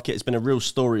coil market has been a real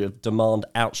story of demand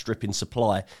outstripping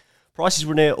supply. Prices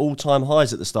were near all-time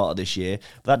highs at the start of this year,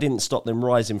 but that didn't stop them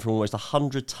rising from almost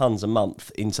 100 tonnes a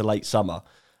month into late summer.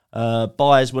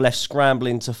 Buyers were left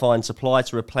scrambling to find supply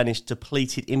to replenish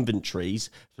depleted inventories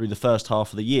through the first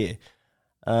half of the year.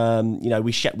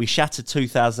 We shattered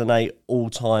 2008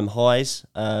 all-time highs.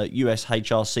 US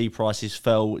HRC prices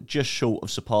fell just short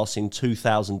of surpassing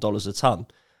 $2,000 a tonne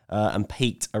and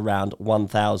peaked around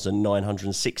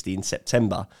 $1,960 in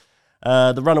September.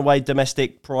 The runaway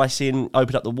domestic pricing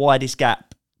opened up the widest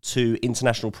gap to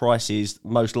international prices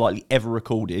most likely ever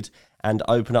recorded, and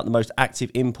open up the most active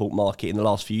import market in the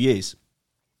last few years.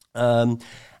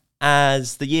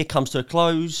 As the year comes to a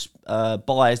close,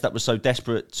 buyers that were so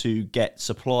desperate to get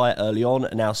supply early on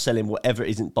are now selling whatever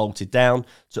isn't bolted down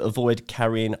to avoid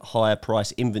carrying higher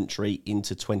price inventory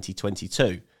into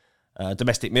 2022.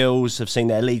 Domestic mills have seen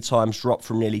their lead times drop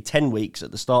from nearly 10 weeks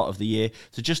at the start of the year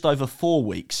to just over 4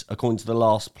 weeks, according to the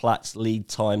last Platts lead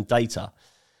time data.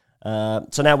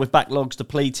 So now with backlogs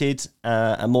depleted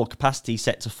and more capacity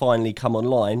set to finally come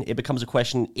online, it becomes a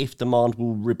question if demand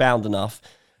will rebound enough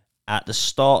at the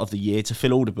start of the year to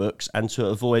fill order books and to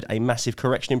avoid a massive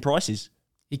correction in prices.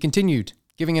 He continued,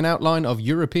 giving an outline of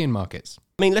European markets.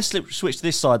 Let's switch to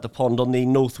this side of the pond on the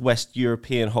Northwest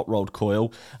European hot-rolled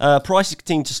coil. Prices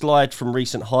continue to slide from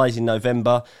recent highs in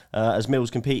November as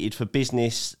mills competed for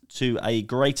business to a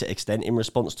greater extent in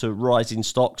response to rising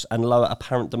stocks and lower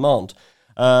apparent demand.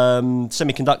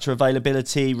 Semiconductor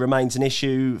availability remains an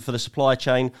issue for the supply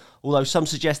chain, although some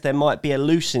suggest there might be a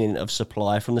loosening of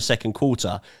supply from the second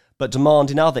quarter. But demand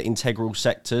in other integral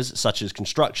sectors, such as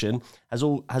construction, has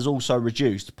also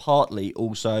reduced, partly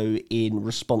also in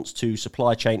response to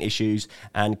supply chain issues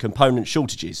and component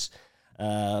shortages.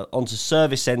 Onto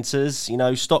service centres,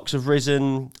 stocks have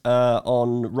risen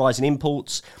on rising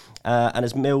imports, and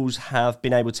as mills have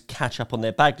been able to catch up on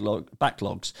their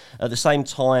backlogs. At the same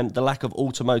time, the lack of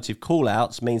automotive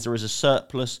call-outs means there is a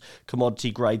surplus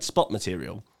commodity-grade spot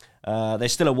material.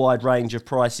 There's still a wide range of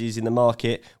prices in the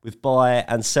market, with buy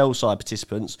and sell side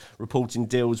participants reporting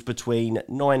deals between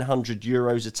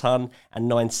 €900 a tonne and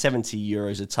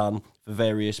 €970 a tonne for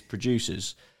various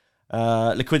producers.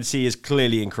 Liquidity has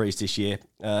clearly increased this year,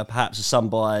 perhaps as some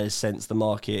buyers sense the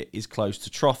market is close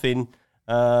to troughing.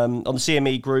 On the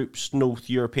CME Group's North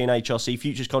European HRC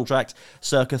futures contract,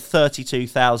 circa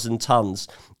 32,000 tonnes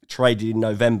traded in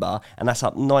November, and that's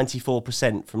up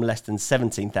 94% from less than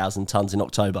 17,000 tonnes in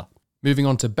October. Moving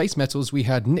on to base metals, we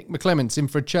had Nick McClements in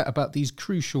for a chat about these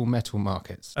crucial metal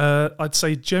markets. I'd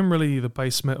say generally the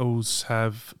base metals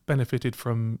have benefited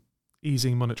from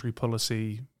easing monetary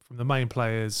policy from the main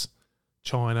players,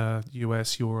 China,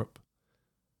 US, Europe,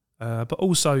 but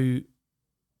also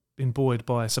been buoyed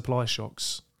by supply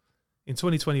shocks. In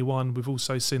 2021, we've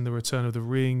also seen the return of the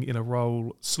ring in a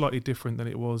role slightly different than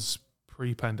it was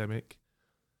pre-pandemic,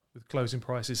 with closing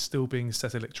prices still being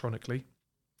set electronically.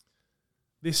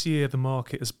 This year, the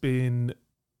market has been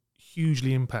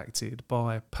hugely impacted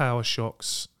by power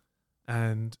shocks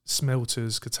and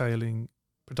smelters curtailing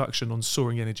production on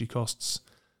soaring energy costs.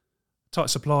 Tight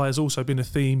supply has also been a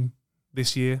theme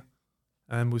this year,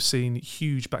 and we've seen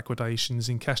huge backwardations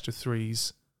in cash to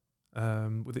threes,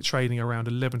 with it trading around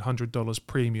 $1,100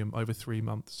 premium over 3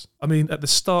 months. I mean, at the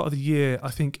start of the year, I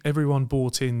think everyone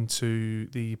bought into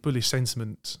the bullish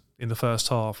sentiment in the first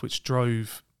half, which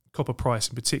drove copper price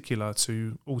in particular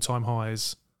to all-time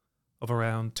highs of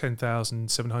around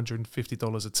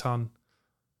 $10,750 a tonne.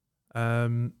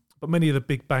 But many of the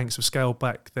big banks have scaled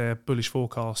back their bullish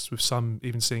forecasts, with some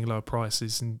even seeing lower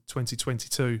prices in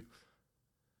 2022.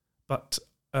 But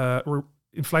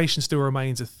inflation still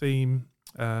remains a theme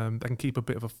that can keep a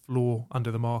bit of a floor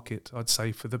under the market, I'd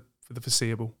say, for the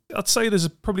foreseeable. I'd say there's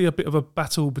probably a bit of a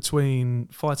battle between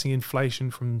fighting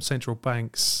inflation from central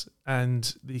banks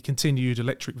and the continued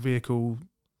electric vehicle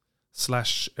 /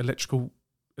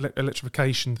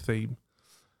 electrification theme.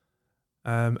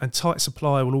 And tight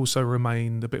supply will also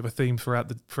remain a bit of a theme throughout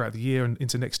the year and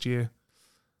into next year.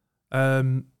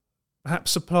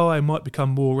 Perhaps supply might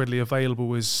become more readily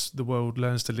available as the world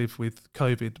learns to live with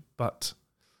COVID, but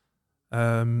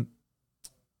it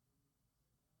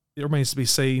remains to be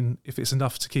seen if it's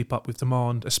enough to keep up with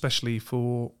demand, especially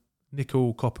for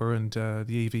nickel, copper, and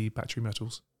the EV battery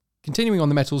metals. Continuing on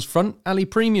the metals front, Ali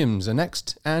Premiums are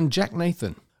next, and Jack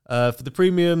Nathan. For the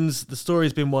premiums, the story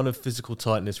has been one of physical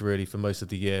tightness really for most of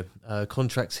the year.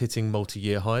 Contracts hitting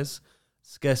multi-year highs.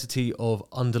 Scarcity of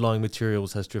underlying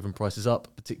materials has driven prices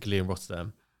up, particularly in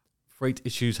Rotterdam. Freight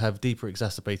issues have deeper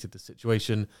exacerbated the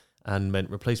situation and meant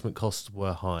replacement costs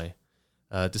were high.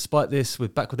 Despite this,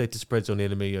 with backwardated spreads on the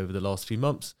LME over the last few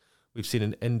months, we've seen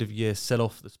an end-of-year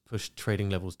sell-off that's pushed trading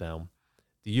levels down.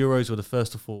 The Euros were the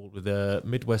first to fall, with the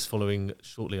Midwest following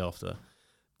shortly after.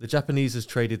 The Japanese has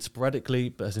traded sporadically,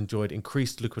 but has enjoyed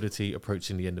increased liquidity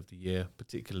approaching the end of the year,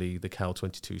 particularly the Cal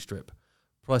 22 strip.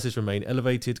 Prices remain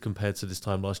elevated compared to this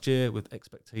time last year, with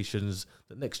expectations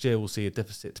that next year will see a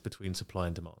deficit between supply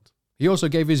and demand. He also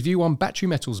gave his view on battery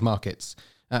metals markets,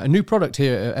 a new product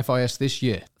here at FIS this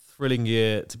year. Thrilling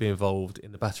year to be involved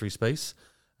in the battery space.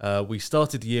 We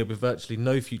started the year with virtually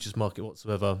no futures market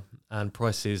whatsoever and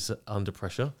prices under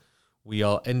pressure. We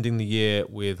are ending the year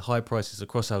with high prices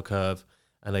across our curve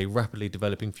and a rapidly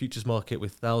developing futures market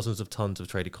with thousands of tons of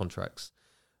traded contracts.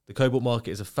 The cobalt market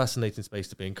is a fascinating space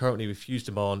to be in, currently with huge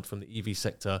demand from the EV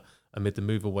sector amid the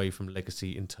move away from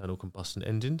legacy internal combustion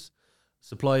engines.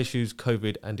 Supply issues,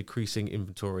 COVID, and decreasing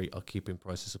inventory are keeping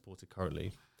prices supported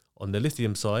currently. On the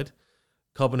lithium side,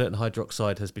 carbonate and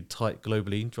hydroxide has been tight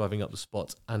globally, driving up the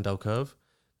spot and our curve.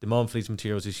 Demand for these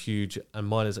materials is huge, and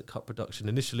miners that cut production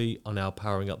initially are now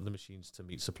powering up the machines to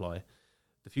meet supply.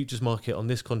 The futures market on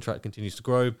this contract continues to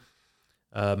grow,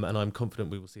 and I'm confident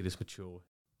we will see this mature.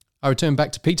 I return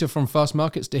back to Peter from Fast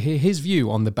Markets to hear his view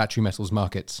on the battery metals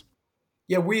markets.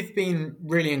 Yeah, we've been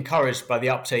really encouraged by the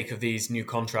uptake of these new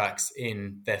contracts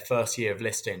in their first year of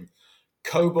listing.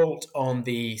 Cobalt on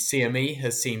the CME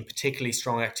has seen particularly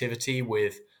strong activity,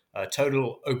 with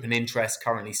total open interest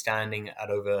currently standing at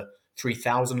over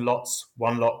 3,000 lots,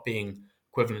 one lot being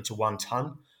equivalent to 1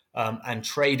 tonne, and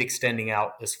trade extending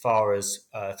out as far as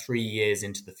 3 years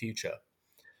into the future.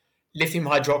 Lithium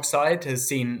hydroxide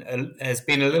has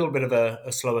been a little bit of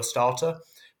a slower starter,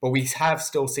 but we have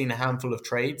still seen a handful of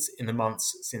trades in the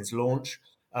months since launch.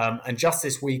 And just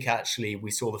this week, actually,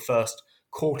 we saw the first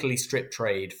quarterly strip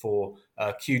trade for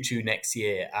Q2 next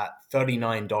year at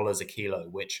 $39 a kilo,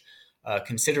 which,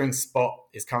 considering spot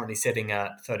is currently sitting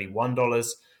at $31,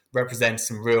 represents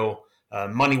some real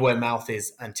money where mouth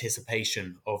is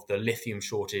anticipation of the lithium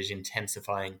shortage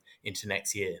intensifying into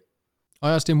next year. I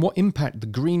asked him what impact the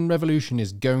green revolution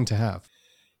is going to have.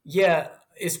 Yeah,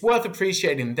 it's worth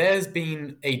appreciating there's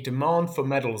been a demand for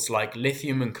metals like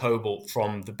lithium and cobalt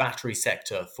from the battery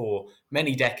sector for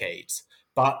many decades,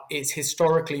 but it's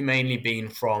historically mainly been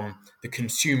from the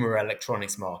consumer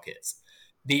electronics markets.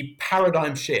 The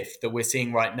paradigm shift that we're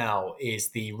seeing right now is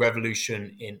the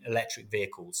revolution in electric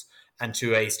vehicles, and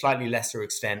to a slightly lesser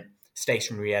extent,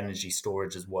 stationary energy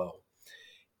storage as well.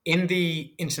 In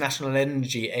the International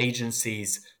Energy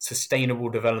Agency's Sustainable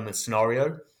Development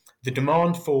Scenario, the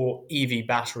demand for EV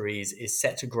batteries is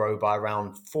set to grow by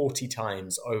around 40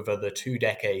 times over the 2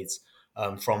 decades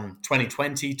from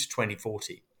 2020 to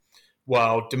 2040,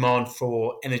 while demand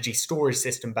for energy storage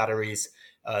system batteries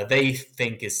they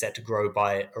think is set to grow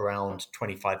by around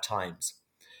 25 times.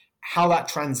 How that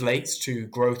translates to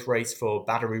growth rates for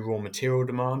battery raw material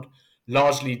demand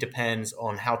largely depends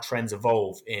on how trends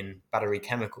evolve in battery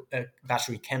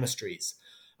chemistries.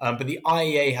 But the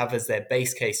IEA have as their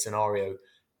base case scenario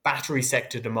battery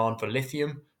sector demand for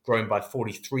lithium growing by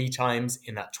 43 times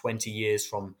in that 20 years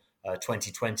from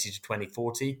 2020 to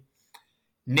 2040,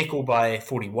 nickel by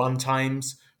 41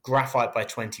 times, graphite by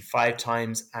 25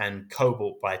 times, and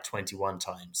cobalt by 21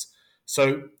 times.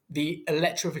 So the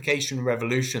electrification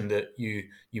revolution that you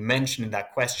mentioned in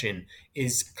that question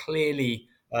is clearly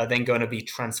then going to be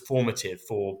transformative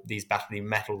for these battery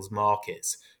metals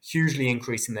markets, hugely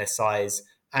increasing their size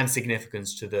and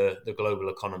significance to the global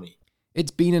economy.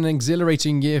 It's been an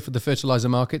exhilarating year for the fertiliser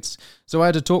markets, so I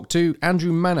had to talk to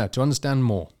Andrew Manner to understand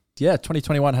more. Yeah,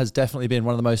 2021 has definitely been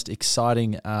one of the most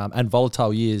exciting and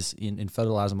volatile years in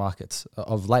fertiliser markets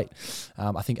of late.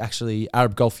 I think actually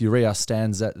Arab Gulf Urea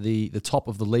stands at the top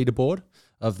of the leaderboard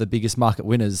of the biggest market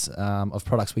winners of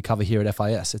products we cover here at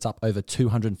FIS. It's up over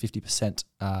 250%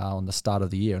 on the start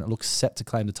of the year, and it looks set to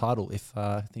claim the title if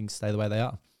things stay the way they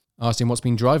are. I asked him what's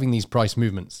been driving these price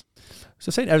movements. So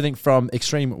I've seen everything from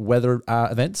extreme weather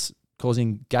events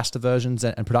causing gas diversions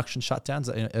and production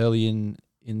shutdowns early in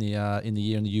the year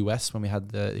in the US when we had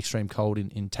the extreme cold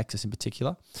in Texas in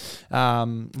particular.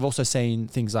 We've also seen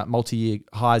things like multi-year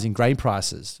highs in grain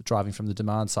prices driving from the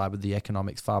demand side with the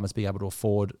economics, farmers being able to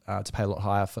afford to pay a lot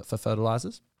higher for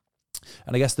fertilizers.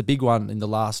 And I guess the big one in the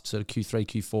last sort of Q3,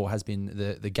 Q4 has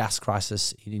been the gas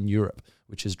crisis in Europe,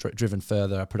 which has driven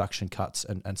further production cuts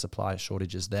and supply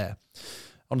shortages there.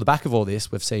 On the back of all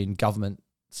this, we've seen government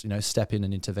step in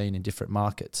and intervene in different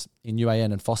markets. In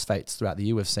UAN and phosphates throughout the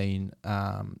year, we've seen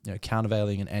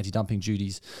countervailing and anti-dumping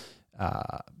duties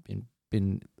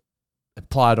been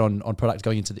applied on products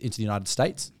going into the United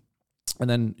States. And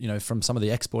then, from some of the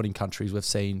exporting countries, we've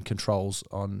seen controls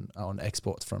on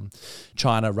exports from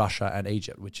China, Russia, and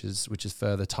Egypt, which is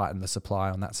further tightened the supply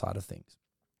on that side of things.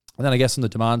 And then I guess on the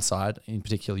demand side, in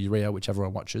particular urea, which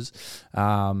everyone watches,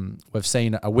 we've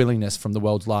seen a willingness from the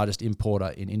world's largest importer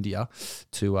in India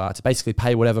to basically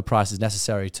pay whatever price is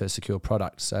necessary to secure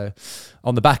products. So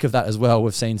on the back of that as well,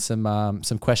 we've seen some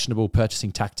questionable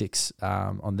purchasing tactics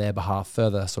on their behalf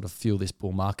further sort of fuel this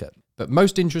bull market. But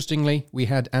most interestingly, we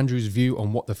had Andrew's view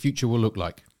on what the future will look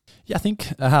like. Yeah, I think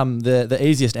the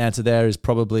easiest answer there is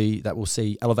probably that we'll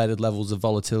see elevated levels of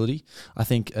volatility. I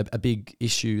think a big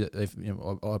issue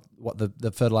that what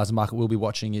the fertilizer market will be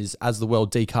watching is as the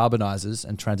world decarbonizes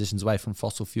and transitions away from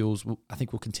fossil fuels, I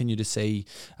think we'll continue to see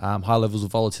high levels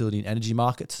of volatility in energy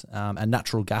markets and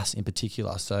natural gas in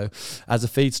particular. So as a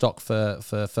feedstock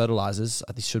for fertilizers,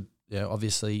 this should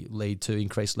obviously lead to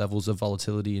increased levels of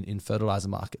volatility in fertilizer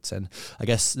markets, and I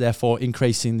guess therefore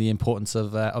increasing the importance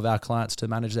of our clients to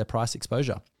manage their price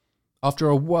exposure. After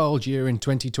a wild year in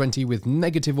 2020 with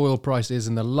negative oil prices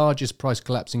and the largest price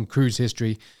collapse in cruise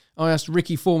history, I asked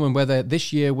Ricky Foreman whether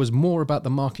this year was more about the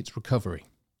market's recovery.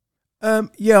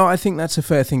 Yeah, I think that's a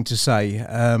fair thing to say.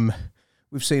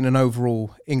 We've seen an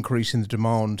overall increase in the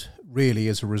demand really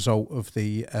as a result of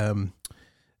the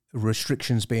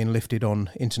restrictions being lifted on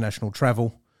international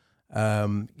travel.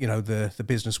 The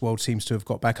business world seems to have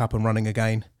got back up and running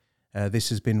again. This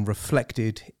has been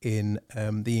reflected in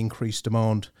the increased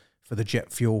demand for the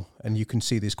jet fuel, and you can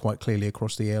see this quite clearly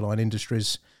across the airline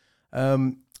industries.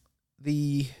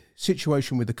 The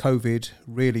situation with the COVID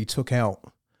really took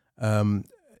out,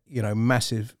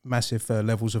 massive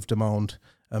levels of demand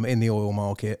in the oil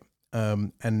market,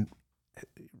 and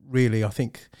really, I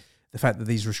think the fact that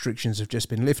these restrictions have just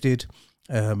been lifted,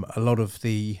 a lot of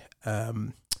the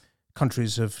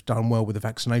countries have done well with the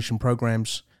vaccination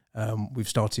programs. We've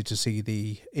started to see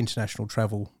the international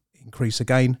travel increase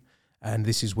again, and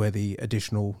this is where the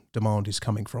additional demand is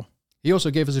coming from. He also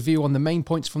gave us a view on the main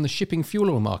points from the shipping fuel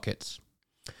oil markets.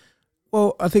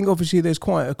 Well, I think obviously there's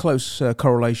quite a close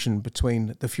correlation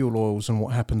between the fuel oils and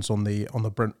what happens on the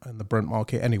Brent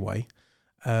market anyway.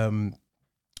 But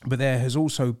there has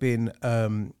also been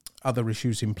other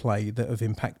issues in play that have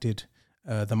impacted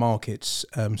the markets,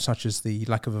 such as the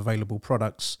lack of available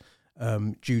products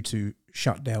due to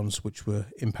shutdowns which were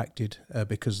impacted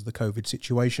because of the COVID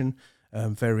situation,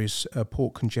 various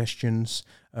port congestions,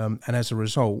 and as a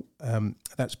result,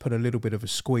 that's put a little bit of a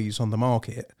squeeze on the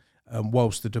market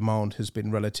whilst the demand has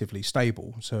been relatively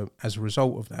stable. So as a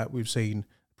result of that, we've seen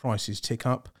prices tick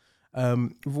up.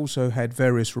 We've also had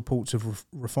various reports of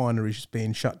refineries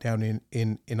being shut down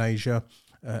in Asia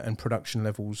and production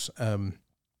levels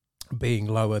being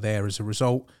lower there as a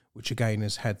result, which again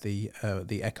has had the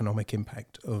economic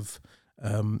impact of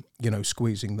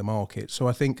squeezing the market. So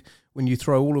I think when you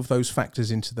throw all of those factors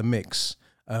into the mix,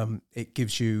 it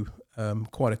gives you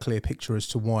quite a clear picture as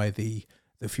to why the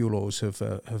fuel oils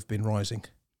have been rising.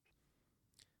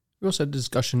 We also had a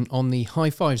discussion on the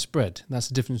high 5 spread. That's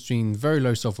the difference between very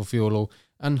low sulfur fuel oil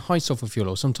and high sulfur fuel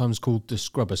oil, sometimes called the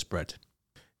scrubber spread.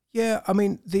 Yeah, I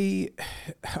mean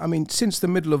since the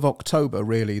middle of October,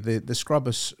 really, the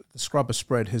scrubber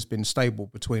spread has been stable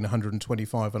between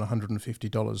 $125 and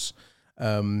 $150.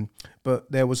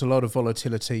 But there was a lot of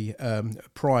volatility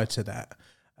prior to that.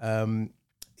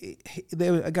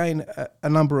 There were again a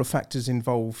number of factors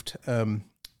involved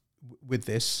with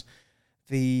this.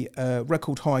 The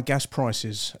record high gas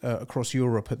prices across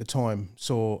Europe at the time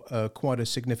saw quite a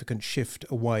significant shift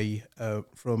away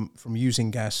from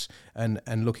using gas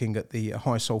and looking at the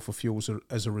high sulfur fuels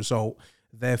as a result.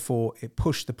 Therefore, it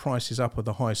pushed the prices up of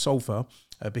the high sulfur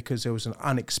because there was an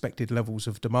unexpected levels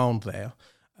of demand there.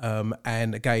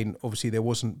 And again, obviously, there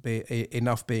wasn't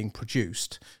enough being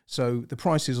produced. So the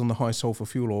prices on the high sulfur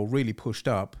fuel oil really pushed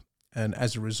up. And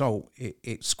as a result,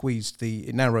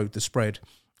 it narrowed the spread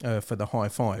for the high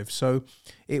 5. So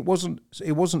it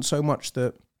wasn't so much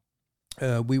that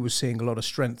we were seeing a lot of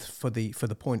strength for the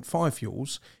 0.5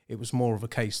 fuels. It was more of a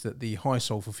case that the high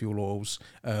sulfur fuel oils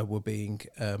were being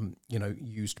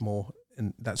used more,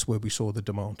 and that's where we saw the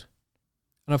demand.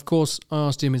 And of course, I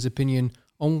asked him his opinion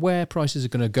on where prices are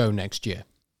going to go next year.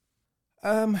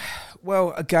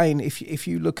 Well, again, if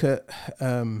you look at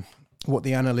what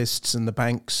the analysts and the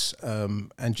banks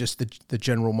and just the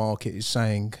general market is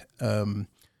saying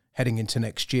heading into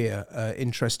next year,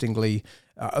 interestingly,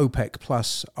 OPEC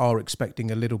Plus are expecting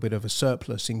a little bit of a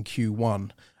surplus in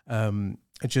Q1,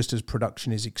 just as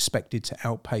production is expected to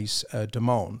outpace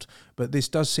demand. But this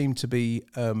does seem to be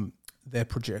their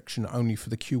projection only for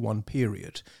the Q1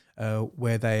 period,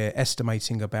 where they're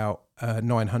estimating about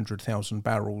 900,000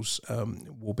 barrels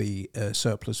will be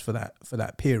surplus for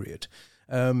that period.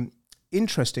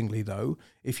 Interestingly, though,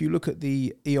 if you look at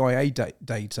the EIA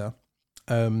data,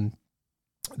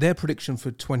 their prediction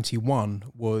for 21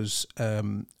 was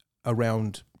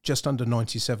around just under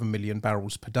 97 million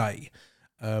barrels per day.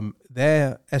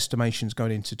 Their estimations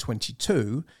going into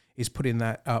 22 is putting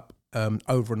that up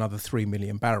over another 3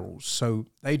 million barrels. So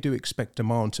they do expect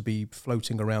demand to be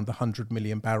floating around the 100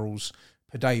 million barrels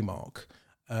per day mark.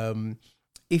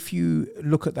 If you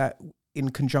look at that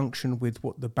in conjunction with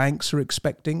what the banks are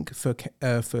expecting for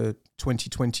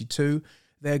 2022,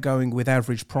 they're going with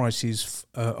average prices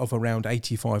of around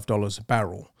 $85 a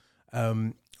barrel.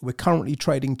 We're currently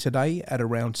trading today at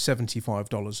around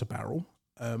 $75 a barrel.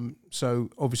 So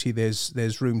obviously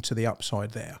there's room to the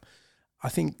upside there. I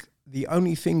think the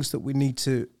only things that we need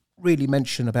to really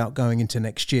mention about going into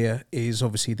next year is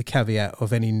obviously the caveat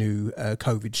of any new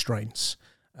COVID strains.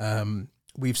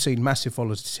 We've seen massive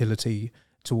volatility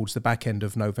towards the back end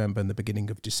of November and the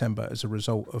beginning of December as a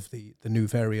result of the new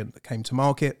variant that came to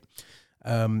market.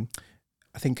 I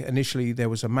think initially there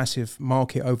was a massive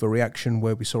market overreaction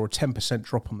where we saw a 10%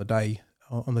 drop on the day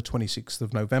on the 26th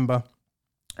of November.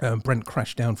 Brent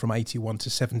crashed down from 81 to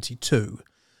 72.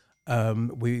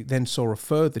 We then saw a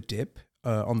further dip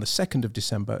on the 2nd of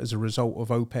December as a result of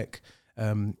OPEC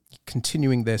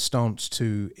continuing their stance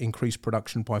to increase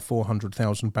production by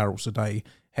 400,000 barrels a day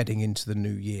heading into the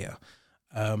new year.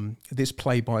 This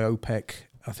play by OPEC,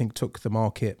 I think, took the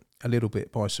market a little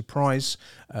bit by surprise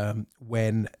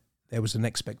when there was an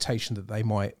expectation that they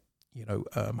might,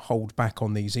 hold back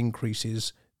on these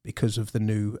increases because of the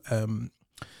new,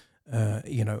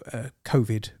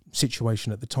 COVID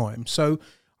situation at the time. So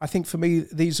I think for me,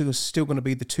 these are still going to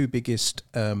be the two biggest,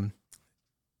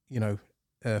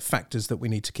 factors that we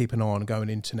need to keep an eye on going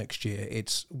into next year.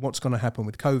 It's what's going to happen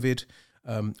with COVID,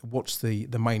 what's the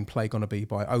main play going to be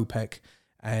by OPEC,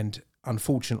 and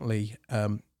unfortunately,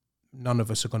 none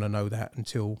of us are going to know that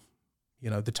until,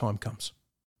 the time comes.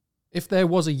 If there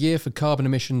was a year for carbon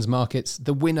emissions markets,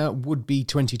 the winner would be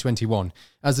 2021.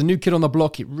 As the new kid on the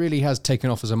block, it really has taken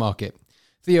off as a market.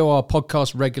 Theo, our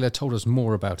podcast regular, told us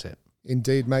more about it.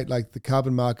 Indeed, mate. Like, the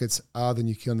carbon markets are the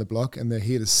new kid on the block, and they're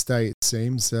here to stay, it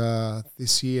seems.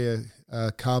 This year,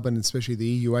 carbon, especially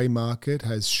the EUA market,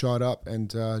 has shot up,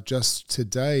 and just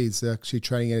today is actually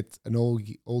trading at an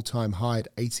all-time high at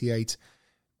 88.45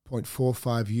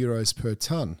 euros per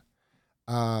tonne.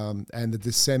 And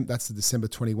that's the December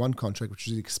 21 contract, which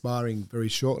is expiring very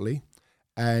shortly.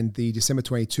 And the December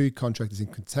 22 contract is in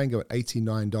contango at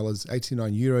 $89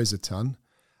 euros a tonne.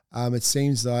 It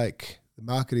seems like the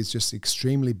market is just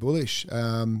extremely bullish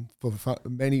for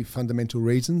many fundamental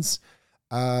reasons.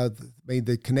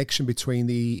 The connection between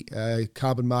the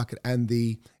carbon market and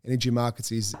the energy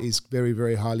markets is very,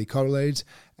 very highly correlated.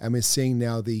 And we're seeing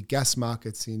now the gas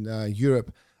markets in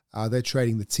Europe, they're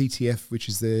trading the TTF, which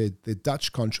is the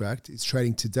Dutch contract. It's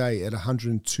trading today at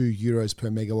 102 euros per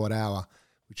megawatt hour,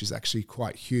 which is actually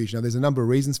quite huge. Now, there's a number of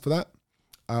reasons for that.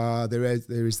 There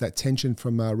is that tension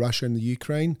from Russia and the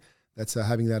Ukraine that's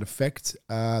having that effect.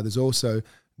 There's also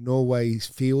Norway's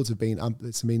fields have been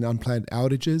there's been unplanned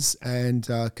outages, and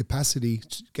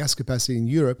gas capacity in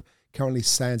Europe currently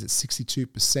stands at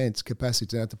 62%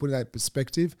 capacity. Now, to put that in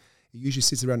perspective, it usually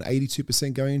sits around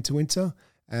 82% going into winter,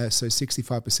 so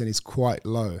 65% is quite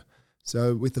low.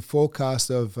 So with the forecast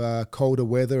of colder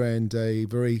weather and a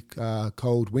very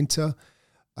cold winter,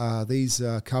 these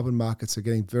carbon markets are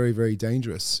getting very, very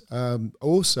dangerous.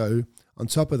 Also, on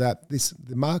top of that,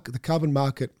 the carbon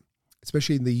market,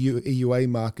 especially in the EUA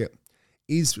market,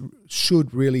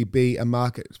 should really be a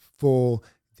market for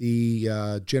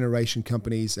the generation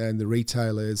companies and the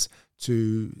retailers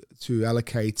to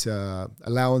allocate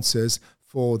allowances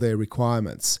for their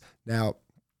requirements. Now,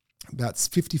 about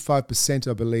 55%,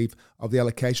 I believe, of the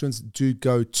allocations do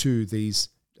go to these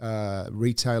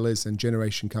retailers and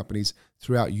generation companies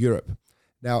throughout Europe.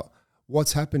 Now,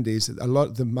 what's happened is that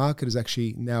the market has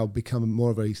actually now become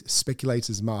more of a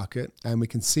speculator's market, and we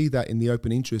can see that in the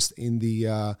open interest in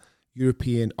the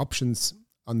European options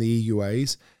on the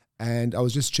EUAs. And I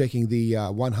was just checking the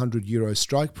 100 euro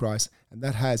strike price, and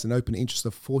that has an open interest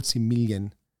of 40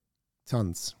 million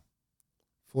tons.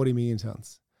 40 million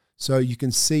tons. So you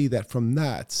can see that from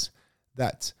that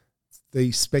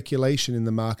the speculation in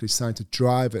the market is starting to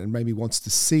drive it, and maybe wants to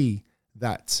see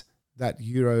that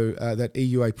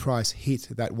EUA price hit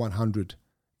that 100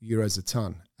 euros a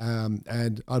ton.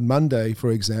 And on Monday,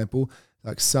 for example,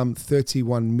 like some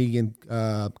 31 million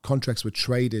contracts were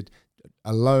traded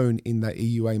alone in that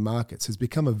EUA market. So it's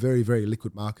become a very, very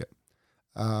liquid market.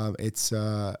 And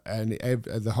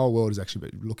the whole world is actually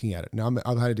looking at it. Now,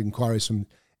 I've had inquiries from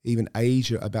even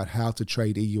Asia about how to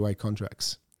trade EUA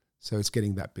contracts. So it's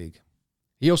getting that big.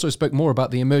 He also spoke more about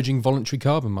the emerging voluntary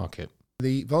carbon market.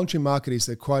 The voluntary market is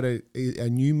quite a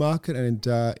new market, and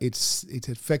it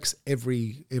affects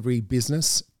every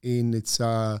business in its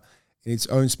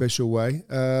own special way.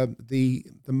 The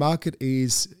market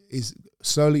is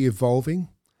slowly evolving.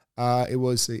 It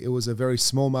was a very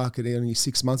small market only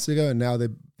 6 months ago, and now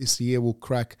this year will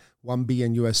crack $1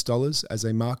 billion as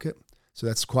a market. So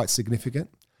that's quite significant.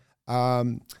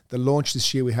 The launch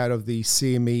this year we had of the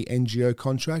CME NGO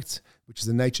contract, which is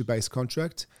a nature-based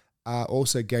contract,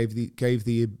 also gave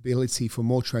the ability for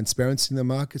more transparency in the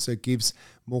market. So it gives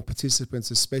more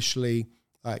participants, especially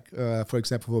like for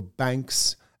example for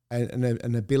banks,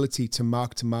 an ability to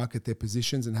market their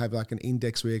positions and have like an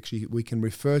index we can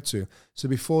refer to. So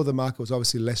before, the market was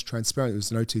obviously less transparent. It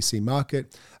was an OTC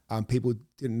market. People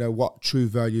didn't know what true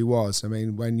value was. I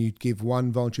mean, when you give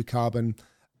one voluntary carbon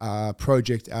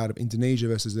project out of Indonesia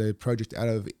versus a project out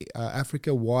of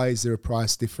Africa, why is there a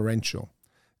price differential?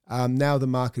 Now the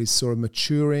market is sort of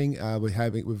maturing.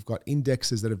 We've got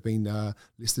indexes that have been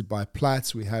listed by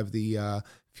Platts. We have the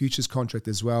futures contract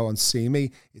as well on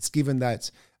CME. It's given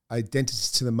that identity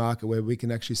to the market where we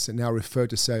can actually now refer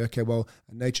to say, okay, well,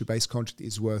 a nature-based contract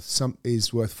is worth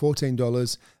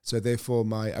 $14. So therefore,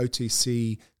 my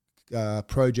OTC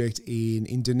project in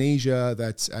Indonesia,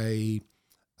 that's a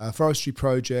forestry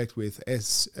project with a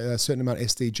certain amount of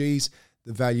SDGs,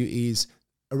 the value is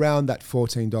around that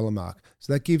 $14 mark.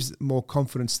 So that gives more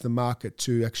confidence to the market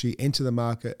to actually enter the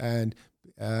market and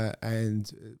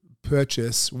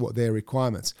purchase what their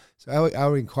requirements. So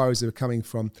our inquiries are coming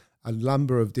from a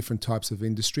number of different types of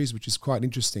industries, which is quite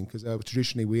interesting because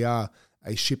traditionally we are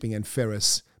a shipping and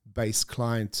ferrous-based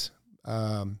clientele.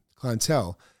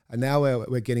 And now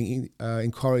we're getting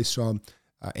inquiries from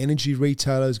energy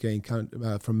retailers, getting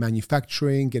from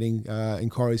manufacturing, getting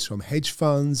inquiries from hedge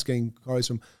funds, getting inquiries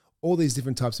from all these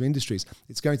different types of industries.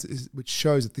 Which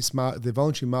shows that the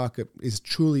voluntary market is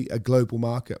truly a global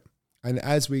market. And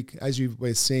as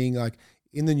we're seeing like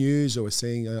in the news, or we're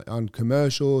seeing on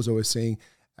commercials, or we're seeing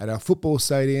at our football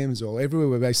stadiums, or everywhere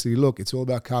we basically look, it's all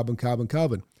about carbon, carbon,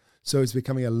 carbon. So it's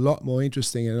becoming a lot more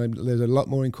interesting, and there's a lot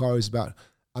more inquiries about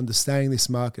understanding this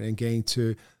market and getting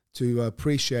to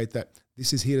appreciate that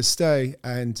this is here to stay,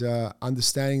 and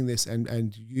understanding this and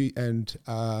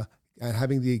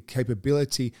having the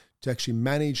capability to actually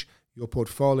manage your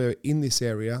portfolio in this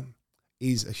area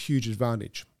is a huge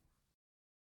advantage.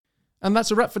 And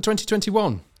that's a wrap for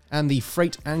 2021. and the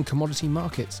freight and commodity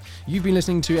markets. You've been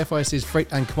listening to FIS's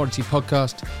Freight and Commodity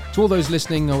Podcast. To all those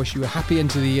listening, I wish you a happy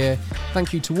end to the year.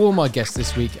 Thank you to all my guests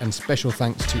this week, and special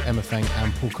thanks to Emma Feng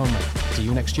and Paul Conway. See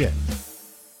you next year.